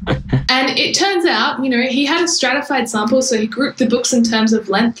awesome. And it turns out, he had a stratified sample, so he grouped the books in terms of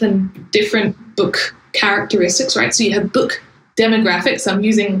length and different book characteristics, right? So you have book demographics. I'm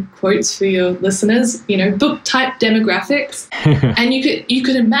using quotes for your listeners, book type demographics. And you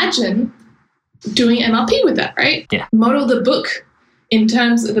could imagine doing MRP with that, right? Yeah. Model the book in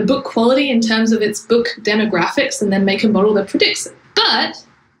terms of the book quality, in terms of its book demographics, and then make a model that predicts it. But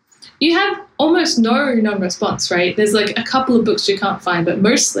you have almost no non-response, right? There's like a couple of books you can't find, but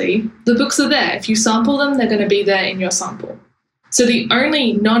mostly the books are there. If you sample them, they're going to be there in your sample. So the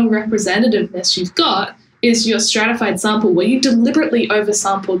only non-representativeness you've got is your stratified sample, where you deliberately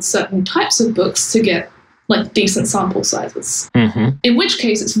oversampled certain types of books to get like decent sample sizes. In which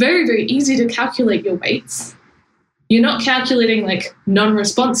case, it's very, very easy to calculate your weights. You're not calculating like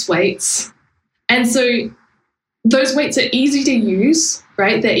non-response weights. And so those weights are easy to use,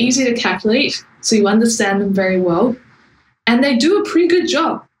 right? They're easy to calculate, so you understand them very well. And they do a pretty good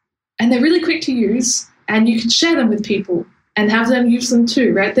job. And they're really quick to use, and you can share them with people and have them use them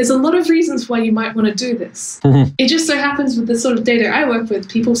too, right? There's a lot of reasons why you might want to do this. Mm-hmm. It just so happens with the sort of data I work with,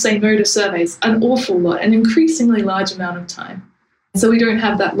 people say no to surveys an awful lot, an increasingly large amount of time. So we don't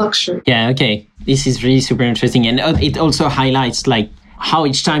have that luxury. Yeah, okay. This is really super interesting. And it also highlights like how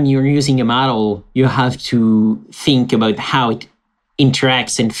each time you're using a model, you have to think about how it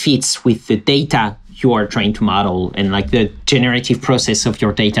interacts and fits with the data you are trying to model and like the generative process of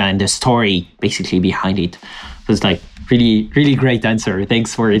your data and the story basically behind it. So it's like really, really great answer.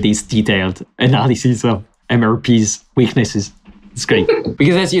 Thanks for this detailed analysis of MRP's weaknesses. It's great.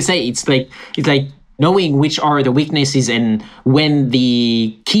 Because as you say, it's like knowing which are the weaknesses and when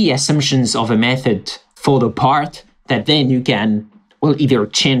the key assumptions of a method fall apart, that then you can, well, either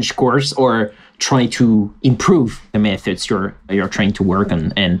change course or try to improve the methods you're trying to work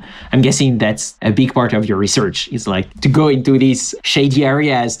on. And I'm guessing that's a big part of your research is like to go into these shady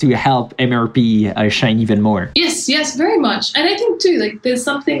areas to help MRP shine even more. Yes, very much. And I think too, like there's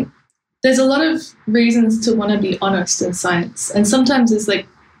a lot of reasons to want to be honest in science. And sometimes as like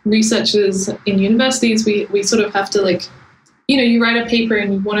researchers in universities, we sort of have to like, you know, you write a paper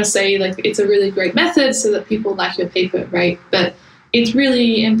and you want to say like it's a really great method so that people like your paper, right? But it's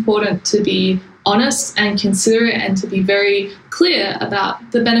really important to be honest and considerate and to be very clear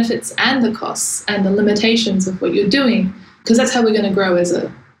about the benefits and the costs and the limitations of what you're doing, because that's how we're going to grow as a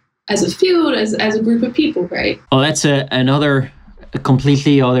field, as a group of people, right? Well, that's another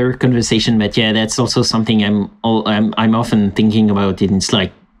completely other conversation, but yeah, that's also something I'm often thinking about. It's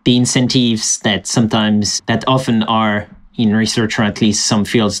like the incentives that often are in research, or at least some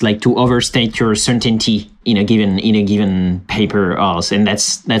fields, like to overstate your certainty in a given paper, and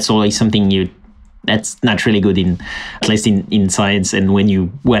that's always something that's not really good at least in science. And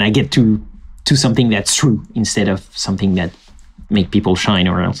when I get to something that's true instead of something that make people shine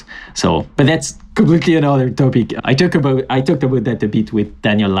or else. So, but that's completely another topic. I talked about that a bit with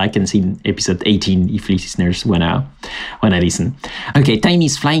Daniel Likens in episode 18, if listeners wanna listen. Okay, time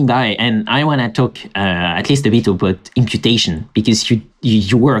is flying by, and I wanna talk at least a bit about imputation, because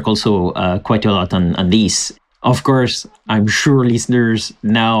you work also quite a lot on this. Of course, I'm sure listeners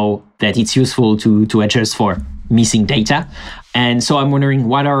know that it's useful to adjust for missing data, and so I'm wondering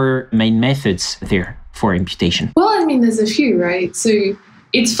what are main methods there for imputation? Well, I mean, there's a few, right? So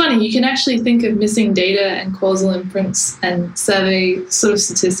it's funny, you can actually think of missing data and causal inference and survey sort of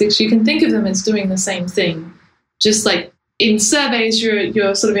statistics. You can think of them as doing the same thing. Just like in surveys,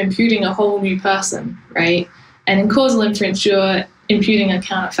 you're sort of imputing a whole new person, right? And in causal inference, you're imputing a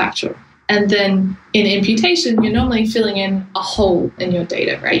counterfactual. And then in imputation, you're normally filling in a hole in your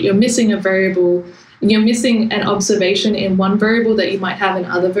data, right? You're missing a variable, you're missing an observation in one variable that you might have in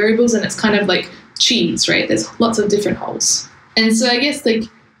other variables, and it's kind of like cheese, right? There's lots of different holes. And so I guess like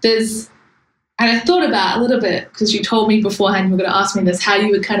and I thought about a little bit, because you told me beforehand you were going to ask me this, how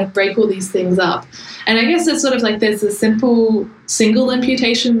you would kind of break all these things up. And I guess it's sort of like there's a simple single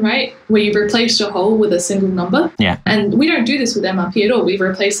imputation, right? Where you've replaced your whole with a single number. Yeah. And we don't do this with MRP at all. We've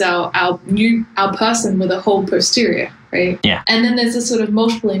replaced our person with a whole posterior, right? Yeah. And then there's a sort of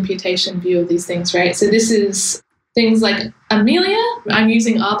multiple imputation view of these things, right? So this is things like Amelia. I'm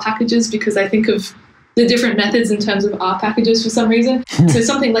using R packages because I think of the different methods in terms of R packages for some reason. So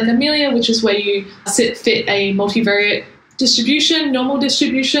something like Amelia, which is where you fit a multivariate distribution, normal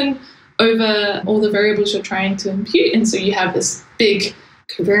distribution, over all the variables you're trying to impute. And so you have this big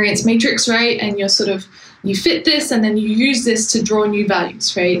covariance matrix, right? And you fit this, and then you use this to draw new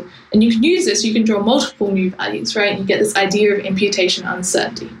values, right? And you can use this, you can draw multiple new values, right? And you get this idea of imputation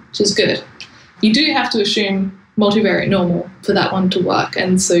uncertainty, which is good. You do have to assume multivariate normal for that one to work.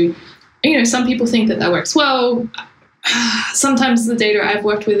 And so, some people think that works well. Sometimes the data I've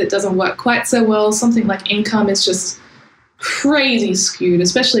worked with, it doesn't work quite so well. Something like income is just crazy skewed,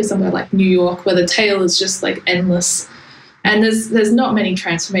 especially somewhere like New York, where the tail is just like endless. And there's not many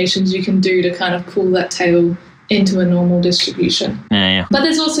transformations you can do to kind of pull that tail into a normal distribution. Yeah. But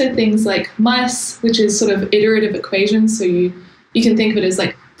there's also things like mice, which is sort of iterative equations. So you can think of it as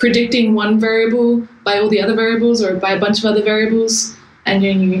like predicting one variable by all the other variables or by a bunch of other variables. And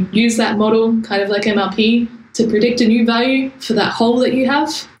then you use that model, kind of like MRP, to predict a new value for that hole that you have.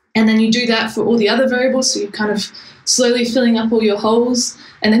 And then you do that for all the other variables. So you're kind of slowly filling up all your holes.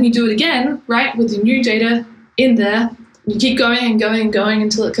 And then you do it again, right, with the new data in there. You keep going and going and going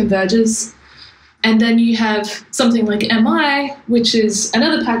until it converges. And then you have something like MI, which is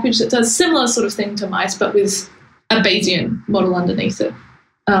another package that does similar sort of thing to mice, but with a Bayesian model underneath it.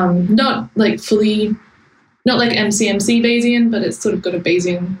 Not like fully not like MCMC Bayesian, but it's sort of got a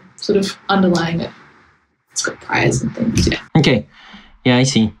Bayesian sort of underlying it. It's got priors and things, yeah. Okay. Yeah, I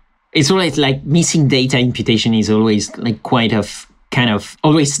see. It's always like missing data imputation is always like kind of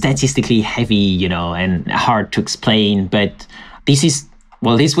always statistically heavy, and hard to explain. But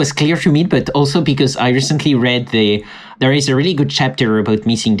this was clear to me, but also because I recently read there is a really good chapter about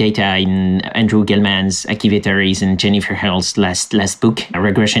missing data in Andrew Gelman's Activatories and Jennifer Hill's last book,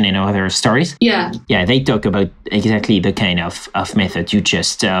 Regression and Other Stories. Yeah. Yeah, they talk about exactly the kind of method you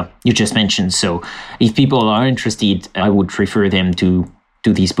just mentioned. So if people are interested, I would refer them to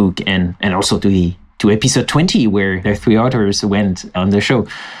this book and also to episode 20, where the 3 authors went on the show.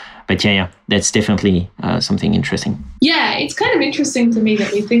 But yeah, that's definitely something interesting. Yeah, it's kind of interesting to me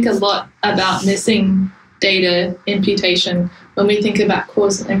that we think a lot about missing data imputation when we think about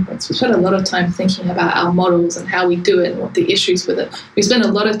causal inference. We spend a lot of time thinking about our models and how we do it and what the issues with it. We spend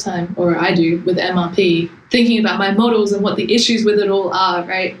a lot of time, or I do, with MRP, thinking about my models and what the issues with it all are,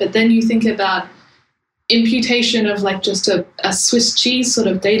 right? But then you think about imputation of like just a Swiss cheese sort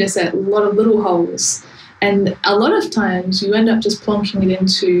of data set, a lot of little holes. And a lot of times you end up just plonking it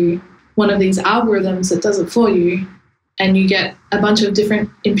into one of these algorithms that does it for you, and you get a bunch of different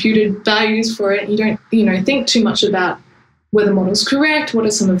imputed values for it. You don't, think too much about were the models correct, what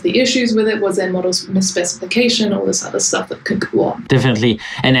are some of the issues with it, was their model's misspecification, all this other stuff that could go on. Definitely.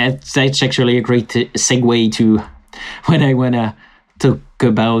 And that's actually a great segue to what I want to talk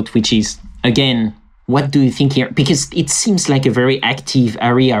about, which is, again, what do you think here? Because it seems like a very active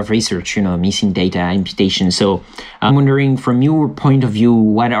area of research, missing data imputation. So I'm wondering, from your point of view,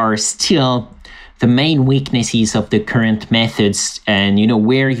 what are still the main weaknesses of the current methods, and,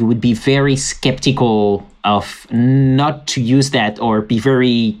 where you would be very skeptical of not to use that, or be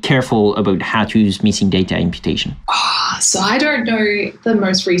very careful about how to use missing data imputation? So I don't know the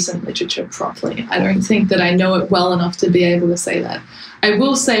most recent literature properly. I don't think that I know it well enough to be able to say that. I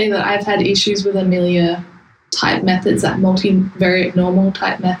will say that I've had issues with Amelia type methods, that multivariate normal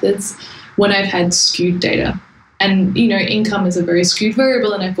type methods, when I've had skewed data. And, income is a very skewed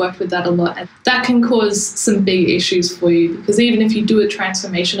variable, and I've worked with that a lot. And that can cause some big issues for you, because even if you do a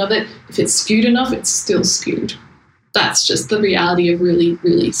transformation of it, if it's skewed enough, it's still skewed. That's just the reality of really,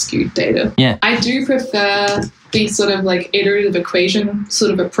 really skewed data. Yeah. I do prefer the sort of like iterative equation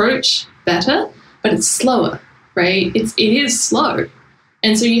sort of approach better, but it's slower, right? It is slow.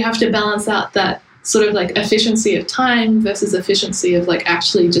 And so you have to balance out that sort of like efficiency of time versus efficiency of like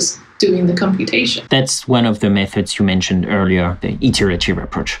actually just doing the computation. That's one of the methods you mentioned earlier, the iterative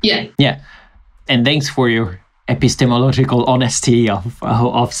approach. Yeah. Yeah. And thanks for your epistemological honesty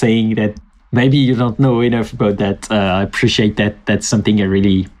of saying that maybe you don't know enough about that. I appreciate that. That's something I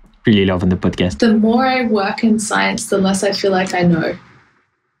really, really love on the podcast. The more I work in science, the less I feel like I know.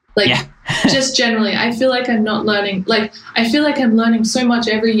 Just generally, I feel like I'm not learning. I feel like I'm learning so much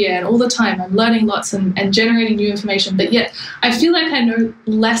every year and all the time. I'm learning lots and generating new information, but yet I feel like I know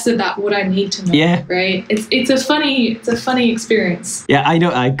less about what I need to know. Yeah. Right? It's a funny experience. Yeah, I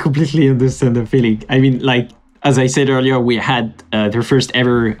know. I completely understand the feeling. I mean, as I said earlier, we had the first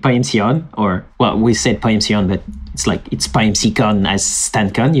ever PyMC on, we said PyMC on, but it's PyMCCon as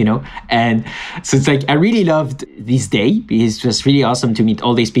StanCon, And so it's I really loved this day, because it was really awesome to meet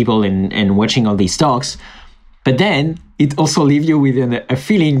all these people and watching all these talks. But then it also leaves you with a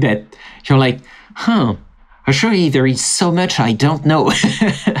feeling that you're like, surely there is so much I don't know.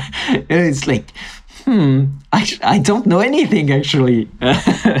 And it's I don't know anything, actually.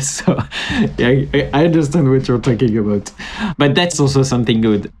 So I understand what you're talking about. But that's also something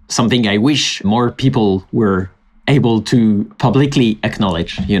good, something I wish more people were able to publicly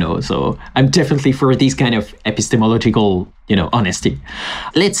acknowledge, So I'm definitely for this kind of epistemological, honesty.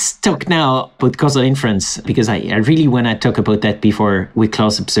 Let's talk now about causal inference, because I really want to talk about that before we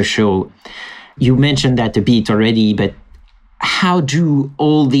close up the show. You mentioned that a bit already, but how do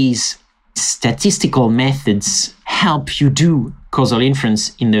all these statistical methods help you do causal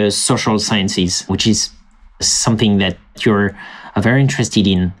inference in the social sciences, which is something that you're very interested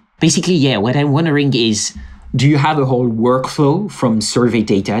in? Basically, what I'm wondering is, do you have a whole workflow from survey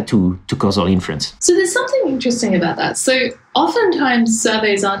data to causal inference? So there's something interesting about that. So oftentimes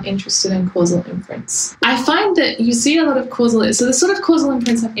surveys aren't interested in causal inference. I find that you see a lot of so the sort of causal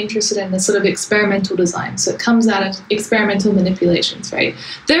inference I'm interested in is sort of experimental design. So it comes out of experimental manipulations, right?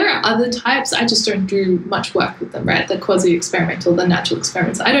 There are other types. I just don't do much work with them, right? The quasi-experimental, the natural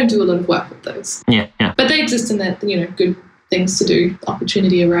experiments. I don't do a lot of work with those. Yeah. But they exist in that, good things to do,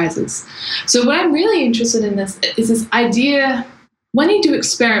 opportunity arises. So what I'm really interested in is this idea when you do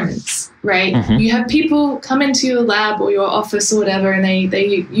experiments, right, you have people come into your lab or your office or whatever, and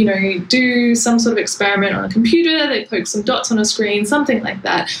they do some sort of experiment on a computer, they poke some dots on a screen, something like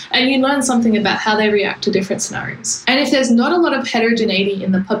that, and you learn something about how they react to different scenarios. And if there's not a lot of heterogeneity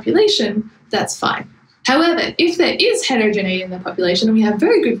in the population, that's fine. However, if there is heterogeneity in the population, and we have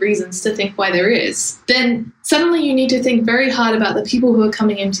very good reasons to think why there is, then suddenly you need to think very hard about the people who are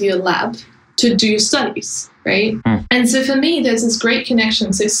coming into your lab to do studies, right? And so for me, there's this great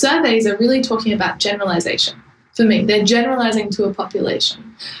connection. So surveys are really talking about generalization. For me, they're generalizing to a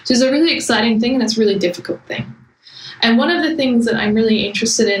population, which is a really exciting thing, and it's a really difficult thing. And one of the things that I'm really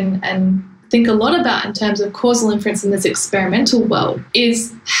interested in and think a lot about in terms of causal inference in this experimental world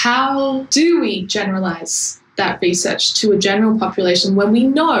is how do we generalize that research to a general population when we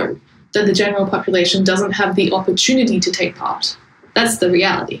know that the general population doesn't have the opportunity to take part? That's the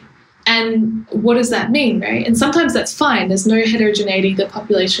reality. And what does that mean, right? And sometimes that's fine. There's no heterogeneity. The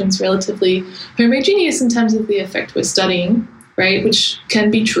population's relatively homogeneous in terms of the effect we're studying, right? Which can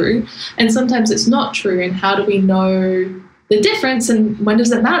be true. And sometimes it's not true. And how do we know the difference, and when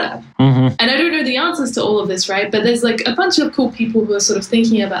does it matter? And I don't know the answers to all of this, right? But there's like a bunch of cool people who are sort of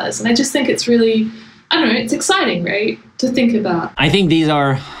thinking about this. And I just think it's really, I don't know, it's exciting, right? To think about. I think these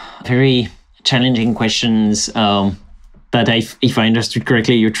are very challenging questions that if I understood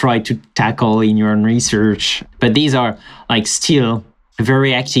correctly, you try to tackle in your own research. But these are like still a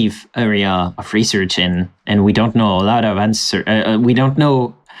very active area of research, and we don't know a lot of answers. We don't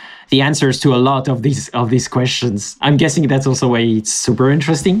know the answers to a lot of these questions. I'm guessing that's also why it's super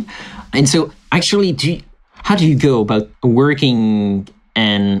interesting. And so actually, how do you go about working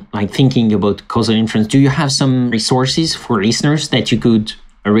and like thinking about causal inference? Do you have some resources for listeners that you could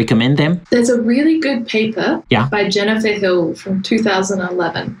recommend them? There's a really good paper by Jennifer Hill from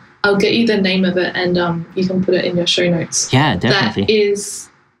 2011. I'll get you the name of it, and you can put it in your show notes. Yeah, definitely. That is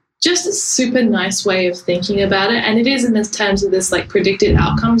just a super nice way of thinking about it. And it is in this terms of this like predicted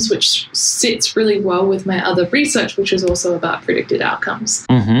outcomes, which sits really well with my other research, which is also about predicted outcomes.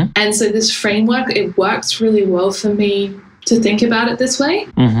 And so this framework, it works really well for me to think about it this way.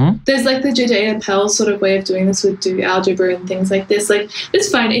 There's like the Judea-Pell sort of way of doing this with do algebra and things like this. Like,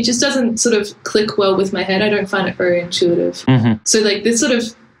 it's fine. It just doesn't sort of click well with my head. I don't find it very intuitive. So like this sort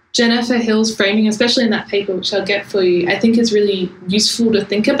of Jennifer Hill's framing, especially in that paper, which I'll get for you, I think is really useful to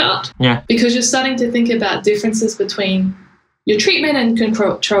think about. Because you're starting to think about differences between your treatment and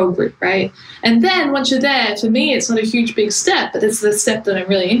control group, right? And then once you're there, for me, it's not a huge, big step, but it's the step that I'm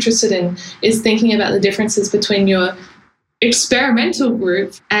really interested in, is thinking about the differences between your experimental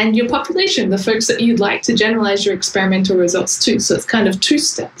group and your population, the folks that you'd like to generalize your experimental results to. So it's kind of two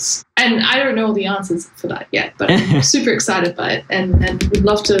steps. And I don't know all the answers for that yet, but I'm super excited by it and would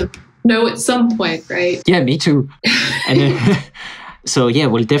love to know at some point, right? Yeah, me too. And so yeah,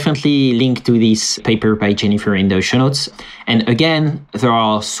 we'll definitely link to this paper by Jennifer in the show notes. And again, there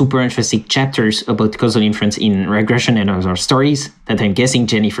are super interesting chapters about causal inference in Regression and other stories that I'm guessing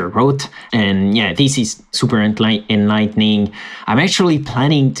Jennifer wrote. And yeah, this is super enlightening. I'm actually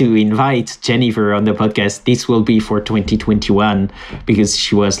planning to invite Jennifer on the podcast. This will be for 2021 because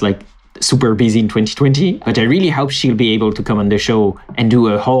she was like super busy in 2020. But I really hope she'll be able to come on the show and do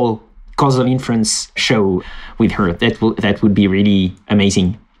a whole causal inference show with her. That would be really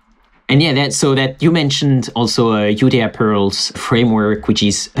amazing. And yeah, that you mentioned also Judea-Pearl's framework, which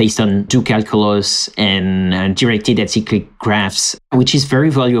is based on do calculus and directed at cyclic graphs, which is very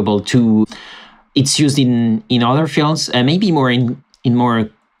valuable too. It's used in other fields, maybe more in more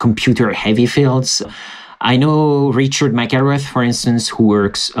computer-heavy fields. I know Richard McElrath, for instance, who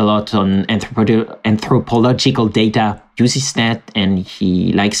works a lot on anthropological data, uses that and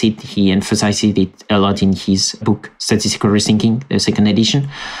he likes it. He emphasizes it a lot in his book, Statistical Rethinking, the second edition.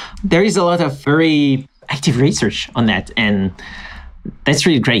 There is a lot of very active research on that, and that's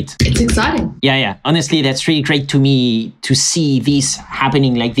really great. It's exciting. Yeah. Honestly, that's really great to me to see this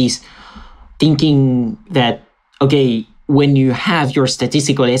happening like this, thinking that, okay, when you have your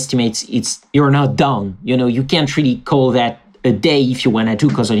statistical estimates, you're not done. You can't really call that a day if you want to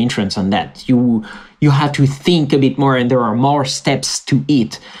do causal inference on that. You have to think a bit more, and there are more steps to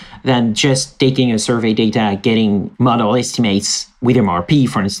it than just taking a survey data, getting model estimates with MRP,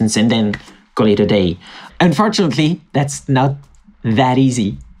 for instance, and then call it a day. Unfortunately, that's not that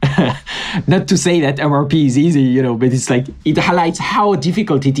easy. Not to say that MRP is easy, but it's like it highlights how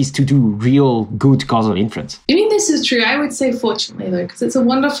difficult it is to do real good causal inference. I mean, this is true. I would say fortunately, though, because it's a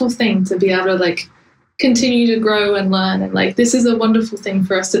wonderful thing to be able to continue to grow and learn. And like, this is a wonderful thing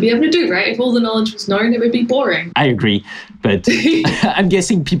for us to be able to do, right? If all the knowledge was known, it would be boring. I agree. But I'm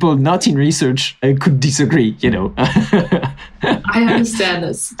guessing people not in research could disagree, I understand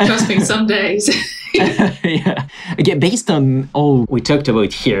this. Trust me, some days. Yeah. Again, based on all we talked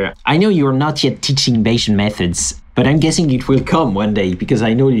about here, I know you're not yet teaching Bayesian methods, but I'm guessing it will come one day because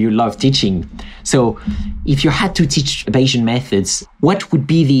I know you love teaching. So if you had to teach Bayesian methods, what would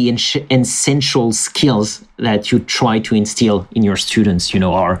be the essential skills that you try to instill in your students,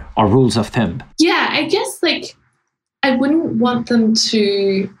 our rules of thumb? Yeah, I guess I wouldn't want them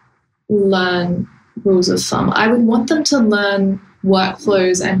to learn rules of thumb. I would want them to learn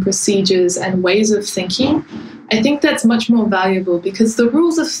workflows and procedures and ways of thinking. I think that's much more valuable because the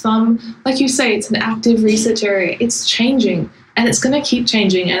rules of thumb, like you say, it's an active research area. It's changing and it's going to keep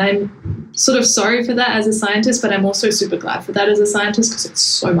changing. And I'm sort of sorry for that as a scientist, but I'm also super glad for that as a scientist because it's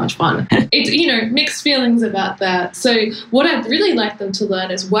so much fun. It's, mixed feelings about that. So what I'd really like them to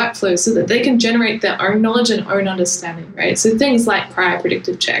learn is workflows so that they can generate their own knowledge and own understanding, right? So things like prior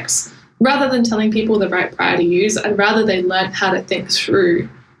predictive checks. Rather than telling people the right prior to use, I'd rather they learn how to think through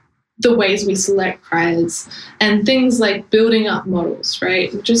the ways we select priors and things like building up models,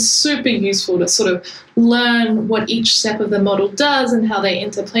 right? Which is super useful to sort of learn what each step of the model does and how they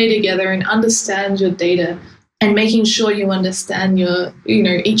interplay together and understand your data and making sure you understand your,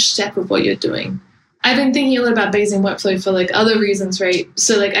 each step of what you're doing. I've been thinking a lot about Bayesian workflow for other reasons, right?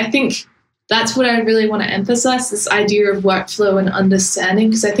 So I think that's what I really want to emphasize, this idea of workflow and understanding,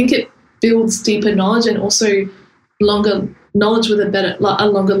 because I think it builds deeper knowledge and also longer knowledge with a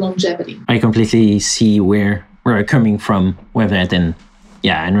longer longevity. I completely see where we're coming from with that, and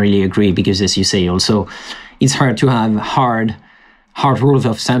really agree, because as you say also, it's hard to have hard rules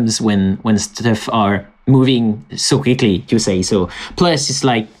of thumbs when stuff are moving so quickly, you say. So plus it's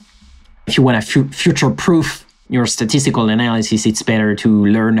if you want to future-proof your statistical analysis, it's better to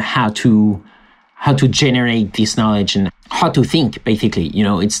learn how to generate this knowledge and how to think, basically.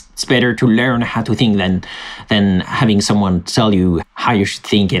 It's better to learn how to think than having someone tell you how you should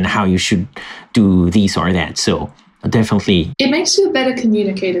think and how you should do this or that. So definitely. It makes you a better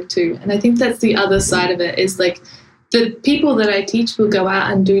communicator too. And I think that's the other side of it is the people that I teach will go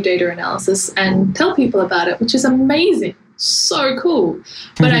out and do data analysis and tell people about it, which is amazing. So cool.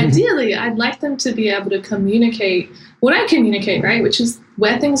 But ideally, I'd like them to be able to communicate what I communicate, right? Which is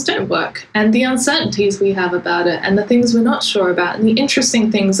where things don't work and the uncertainties we have about it and the things we're not sure about and the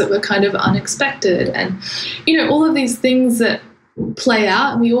interesting things that were kind of unexpected and, all of these things that play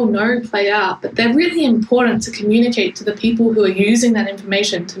out and we all know play out, but they're really important to communicate to the people who are using that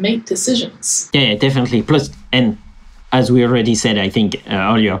information to make decisions. Yeah, definitely. Plus, and as we already said, I think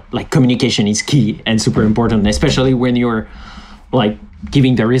earlier, communication is key and super important, especially when you're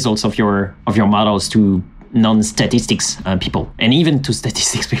giving the results of your models to non-statistics people and even to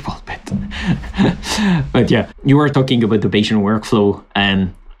statistics people. But yeah, you were talking about the Bayesian workflow,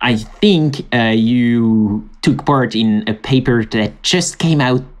 and I think you took part in a paper that just came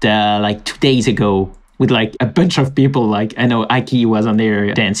out 2 days ago with a bunch of people. I know Aki was on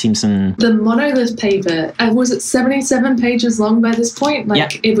there, Dan Simpson. The monolith paper, was it 77 pages long by this point?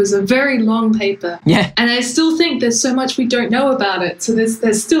 It was a very long paper. Yeah. And I still think there's so much we don't know about it. So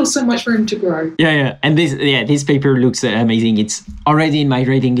there's still so much room to grow. Yeah. And this paper looks amazing. It's already in my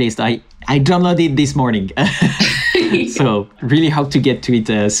reading list. I downloaded it this morning. So really hope to get to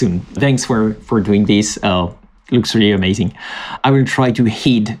it soon. Thanks for doing this. Looks really amazing. I will try to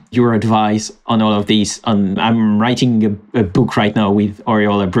heed your advice on all of these. I'm writing a book right now with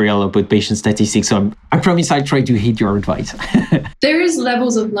Oriol Abriel about Bayesian statistics, so I promise I'll try to heed your advice. There is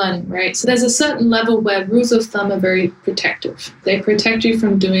levels of learning, right? So there's a certain level where rules of thumb are very protective. They protect you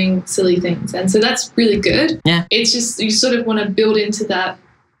from doing silly things. And so that's really good. Yeah. It's just you sort of want to build into that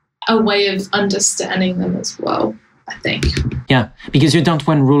a way of understanding them as well, I think. Yeah, because you don't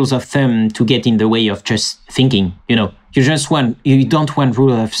want rules of thumb to get in the way of just thinking, you don't want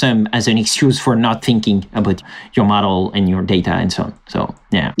rule of thumb as an excuse for not thinking about your model and your data and so on. So,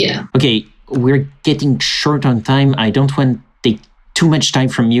 yeah. Yeah. Okay, we're getting short on time. I don't want to take too much time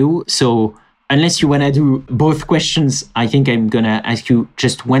from you. So unless you want to do both questions, I think I'm going to ask you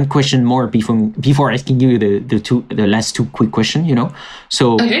just one question more before asking you the last two quick questions,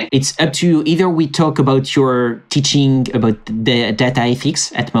 So okay. It's up to you. Either we talk about your teaching about the data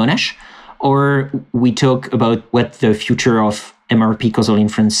ethics at Monash, or we talk about what the future of MRP causal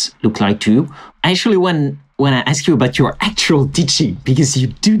inference look like to you. I actually want to ask you about your actual teaching, because you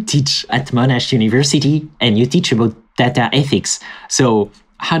do teach at Monash University and you teach about data ethics. So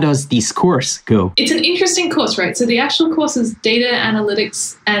how does this course go? It's an interesting course, right? So the actual course is data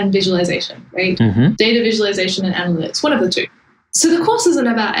analytics and visualization, right? Data visualization and analytics, one of the two. So the course isn't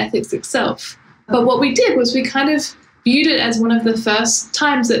about ethics itself. But what we did was we kind of viewed it as one of the first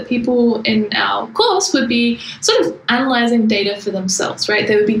times that people in our course would be sort of analyzing data for themselves, right?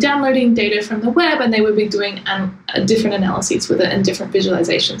 They would be downloading data from the web and they would be doing different analyses with it and different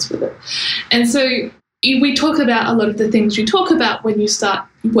visualizations with it. And so we talk about a lot of the things you talk about when you start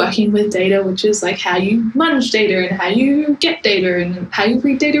working with data, which is like how you manage data and how you get data and how you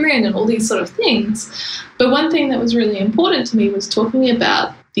read data in and all these sort of things. But one thing that was really important to me was talking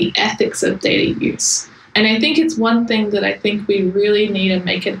about the ethics of data use. And I think it's one thing that I think we really need to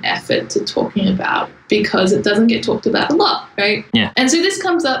make an effort to talking about because it doesn't get talked about a lot, right? Yeah. And so this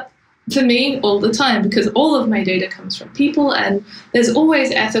comes up for me all the time because all of my data comes from people and there's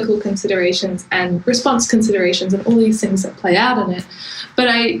always ethical considerations and response considerations and all these things that play out in it. But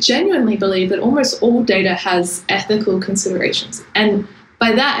I genuinely believe that almost all data has ethical considerations. And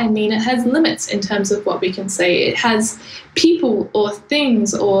by that, I mean it has limits in terms of what we can say. It has people or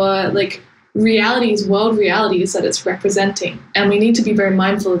things or like realities, world realities that it's representing. And we need to be very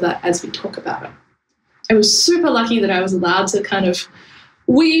mindful of that as we talk about it. I was super lucky that I was allowed to kind of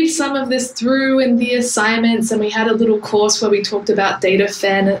weave some of this through in the assignments. And we had a little course where we talked about data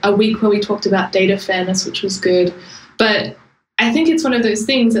fairness, a week where we talked about data fairness, which was good. But I think it's one of those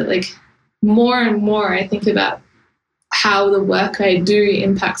things that like more and more I think about how the work I do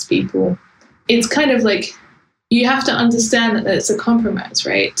impacts people. It's kind of like you have to understand that it's a compromise,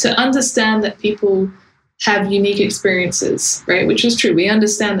 right? To understand that people have unique experiences, right? Which is true. We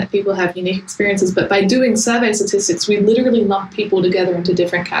understand that people have unique experiences, but by doing survey statistics, we literally lump people together into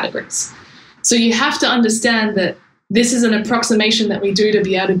different categories. So you have to understand that this is an approximation that we do to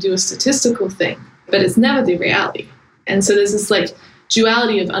be able to do a statistical thing, but it's never the reality. And so there's this like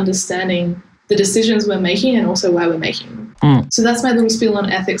duality of understanding the decisions we're making and also why we're making them. So that's my little spiel on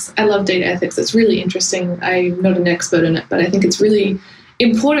ethics. I love data ethics. It's really interesting. I'm not an expert in it, but I think it's really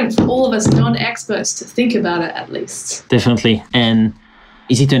important for all of us non-experts to think about it at least. Definitely. And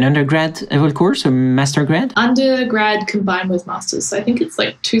is it an undergrad level course or master grad? Undergrad combined with masters. So I think it's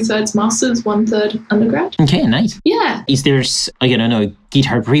like 2/3 masters, 1/3 undergrad. Okay, nice. Yeah. Is there, like, I don't know, a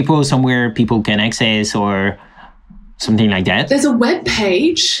GitHub repo somewhere people can access or something like that? There's a web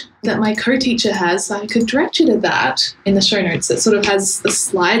page that my co-teacher has. So I could direct you to that in the show notes. That sort of has the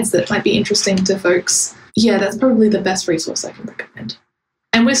slides that might be interesting to folks. Yeah, that's probably the best resource I can recommend.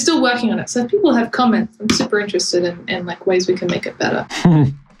 And we're still working on it. So if people have comments, I'm super interested in like ways we can make it better.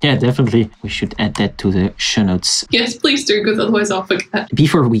 Yeah, definitely. We should add that to the show notes. Yes, please do, because otherwise I'll forget.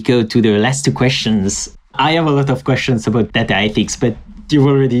 Before we go to the last two questions, I have a lot of questions about data ethics, but you've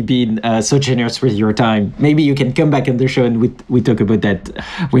already been so generous with your time. Maybe you can come back on the show and we talk about that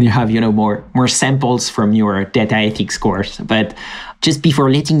when you have, more samples from your data ethics course. But just before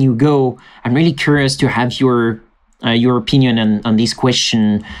letting you go, I'm really curious to have your opinion on this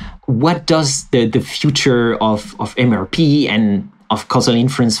question. What does the future of MRP and of causal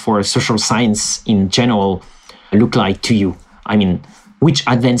inference for social science in general look like to you? I mean, which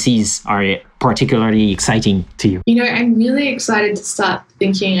advances are particularly exciting to you? I'm really excited to start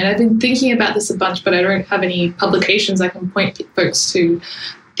thinking, and I've been thinking about this a bunch, but I don't have any publications I can point folks to,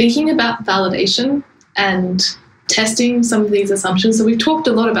 thinking about validation and testing some of these assumptions. So we've talked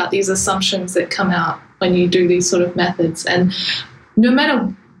a lot about these assumptions that come out when you do these sort of methods. And no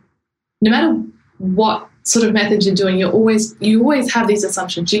matter what sort of method you're doing, you always have these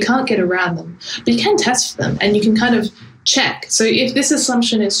assumptions. You can't get around them, but you can test for them and you can kind of check. So if this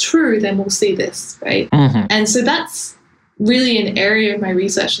assumption is true, then we'll see this, right? Mm-hmm. And so that's really an area of my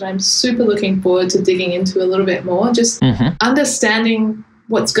research that I'm super looking forward to digging into a little bit more, just understanding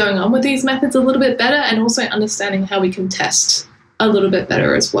what's going on with these methods a little bit better and also understanding how we can test a little bit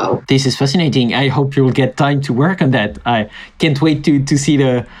better as well. This is fascinating. I hope you'll get time to work on that. I can't wait to see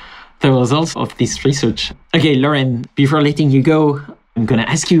the results of this research. Okay, Lauren, before letting you go, I'm going to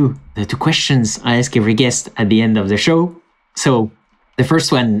ask you the two questions I ask every guest at the end of the show. So the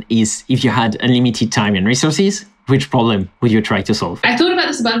first one is, if you had unlimited time and resources, which problem would you try to solve? I thought about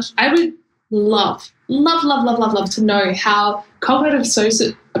this a bunch. I would love to know how cognitive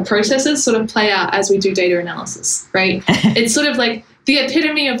processes sort of play out as we do data analysis, right? It's sort of like the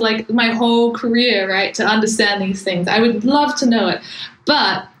epitome of like my whole career, right? To understand these things. I would love to know it.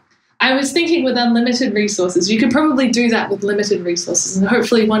 But I was thinking with unlimited resources, you could probably do that with limited resources, and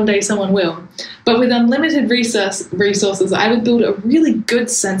hopefully one day someone will. But with unlimited resources, I would build a really good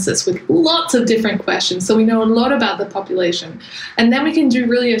census with lots of different questions, so we know a lot about the population. And then we can do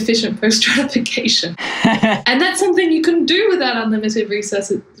really efficient post-stratification. And that's something you couldn't do without unlimited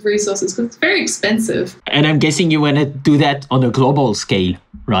resources because it's very expensive. And I'm guessing you want to do that on a global scale,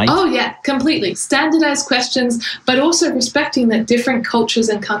 right? Oh, yeah, completely. Standardized questions, but also respecting that different cultures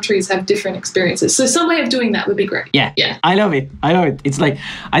and countries have different experiences. So some way of doing that would be great. Yeah. I love it. It's like,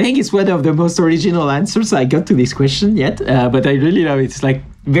 I think it's one of the most original answers I got to this question yet, but I really love it. It's like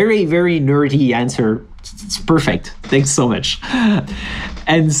very, very nerdy answer. It's perfect. Thanks so much.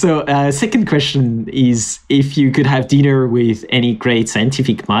 And so second question is, if you could have dinner with any great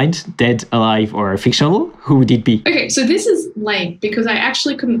scientific mind, dead, alive, or fictional, who would it be? Okay, so this is lame because I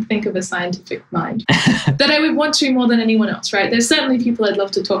actually couldn't think of a scientific mind that I would want to more than anyone else, right? There's certainly people I'd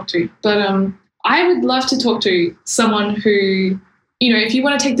love to talk to, but I would love to talk to someone who, if you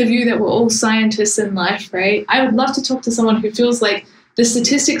want to take the view that we're all scientists in life, right? I would love to talk to someone who feels like the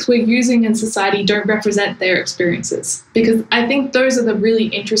statistics we're using in society don't represent their experiences, because I think those are the really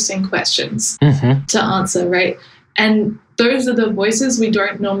interesting questions to answer, right? And those are the voices we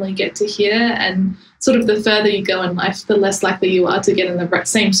don't normally get to hear, and sort of the further you go in life, the less likely you are to get in the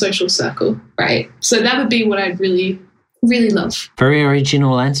same social circle, right? So that would be what I'd really, really love. Very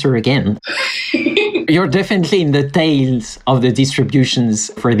original answer again. You're definitely in the tails of the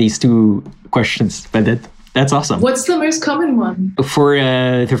distributions for these two questions, but that's awesome. What's the most common one? For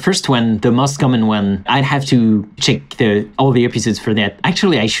the first one, the most common one, I'd have to check all the episodes for that.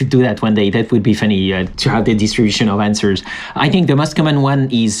 Actually, I should do that one day. That would be funny to have the distribution of answers. I think the most common one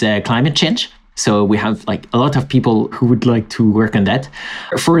is climate change. So we have like a lot of people who would like to work on that.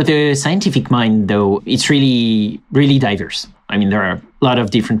 For the scientific mind, though, it's really, really diverse. I mean, there are a lot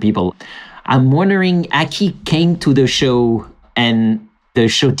of different people. I'm wondering, Aki came to the show and the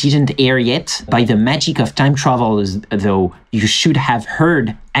show didn't air yet. By the magic of time travel, though, you should have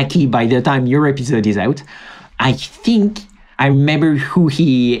heard Aki by the time your episode is out. I think I remember who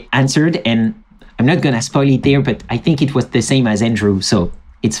he answered, and I'm not going to spoil it there, but I think it was the same as Andrew, so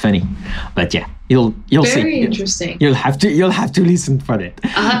it's funny. But yeah, you'll see. Very interesting. You'll have to listen for that.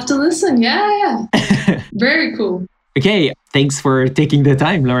 I'll have to listen. Yeah. Very cool. Okay, thanks for taking the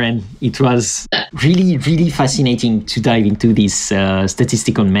time, Lauren. It was really, really fascinating to dive into these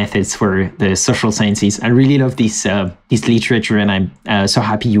statistical methods for the social sciences. I really love this literature, and I'm so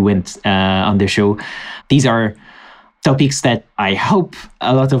happy you went on the show. These are topics that I hope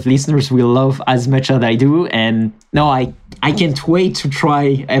a lot of listeners will love as much as I do. And no, I can't wait to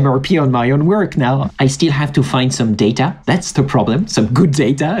try MRP on my own work now. I still have to find some data. That's the problem. Some good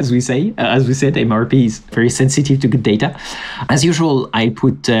data, as we say. As we said, MRP is very sensitive to good data. As usual, I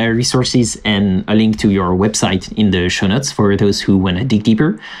put resources and a link to your website in the show notes for those who want to dig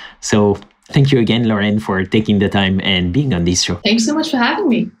deeper. So thank you again, Lauren, for taking the time and being on this show. Thanks so much for having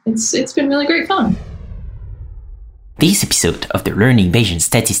me. It's been really great fun. This episode of the Learning Bayesian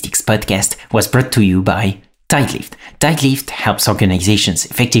Statistics podcast was brought to you by Tidelift. Tidelift helps organizations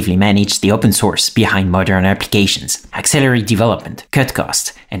effectively manage the open source behind modern applications, accelerate development, cut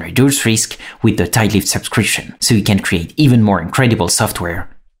costs, and reduce risk with the Tidelift subscription, so you can create even more incredible software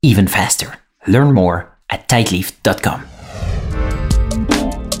even faster. Learn more at tidelift.com.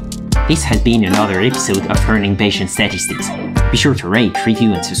 This has been another episode of Learning Bayesian Statistics. Be sure to rate,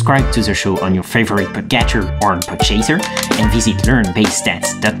 review, and subscribe to the show on your favorite podcatcher or on Podchaser, and visit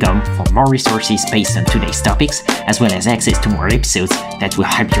learnbayesstats.com for more resources based on today's topics, as well as access to more episodes that will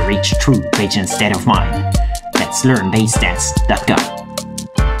help you reach true Bayesian state of mind. That's learnbayesstats.com.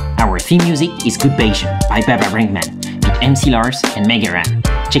 Our theme music is Good Bayesian by Baba Brinkman, with MC Lars and Megaran.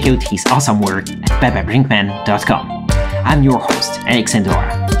 Check out his awesome work at bababrinkman.com. I'm your host, Alex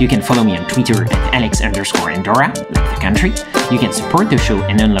Andorra. You can follow me on Twitter at Alex_Andorra, like the country. You can support the show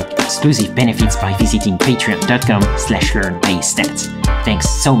and unlock exclusive benefits by visiting patreon.com/learnbayesstats. Thanks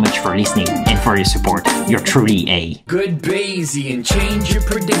so much for listening and for your support. You're truly a good Bayesian. Change your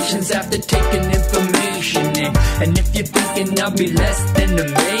predictions after taking information in. And if you're thinking I'll be less than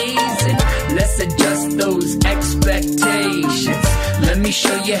amazing, let's adjust those expectations. Let me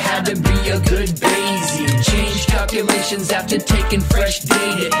show you how to be a good Bayesian. Change calculations after taking fresh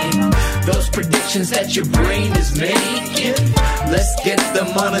data in. Those predictions that your brain is making, let's get them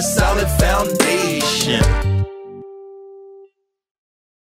on a solid foundation.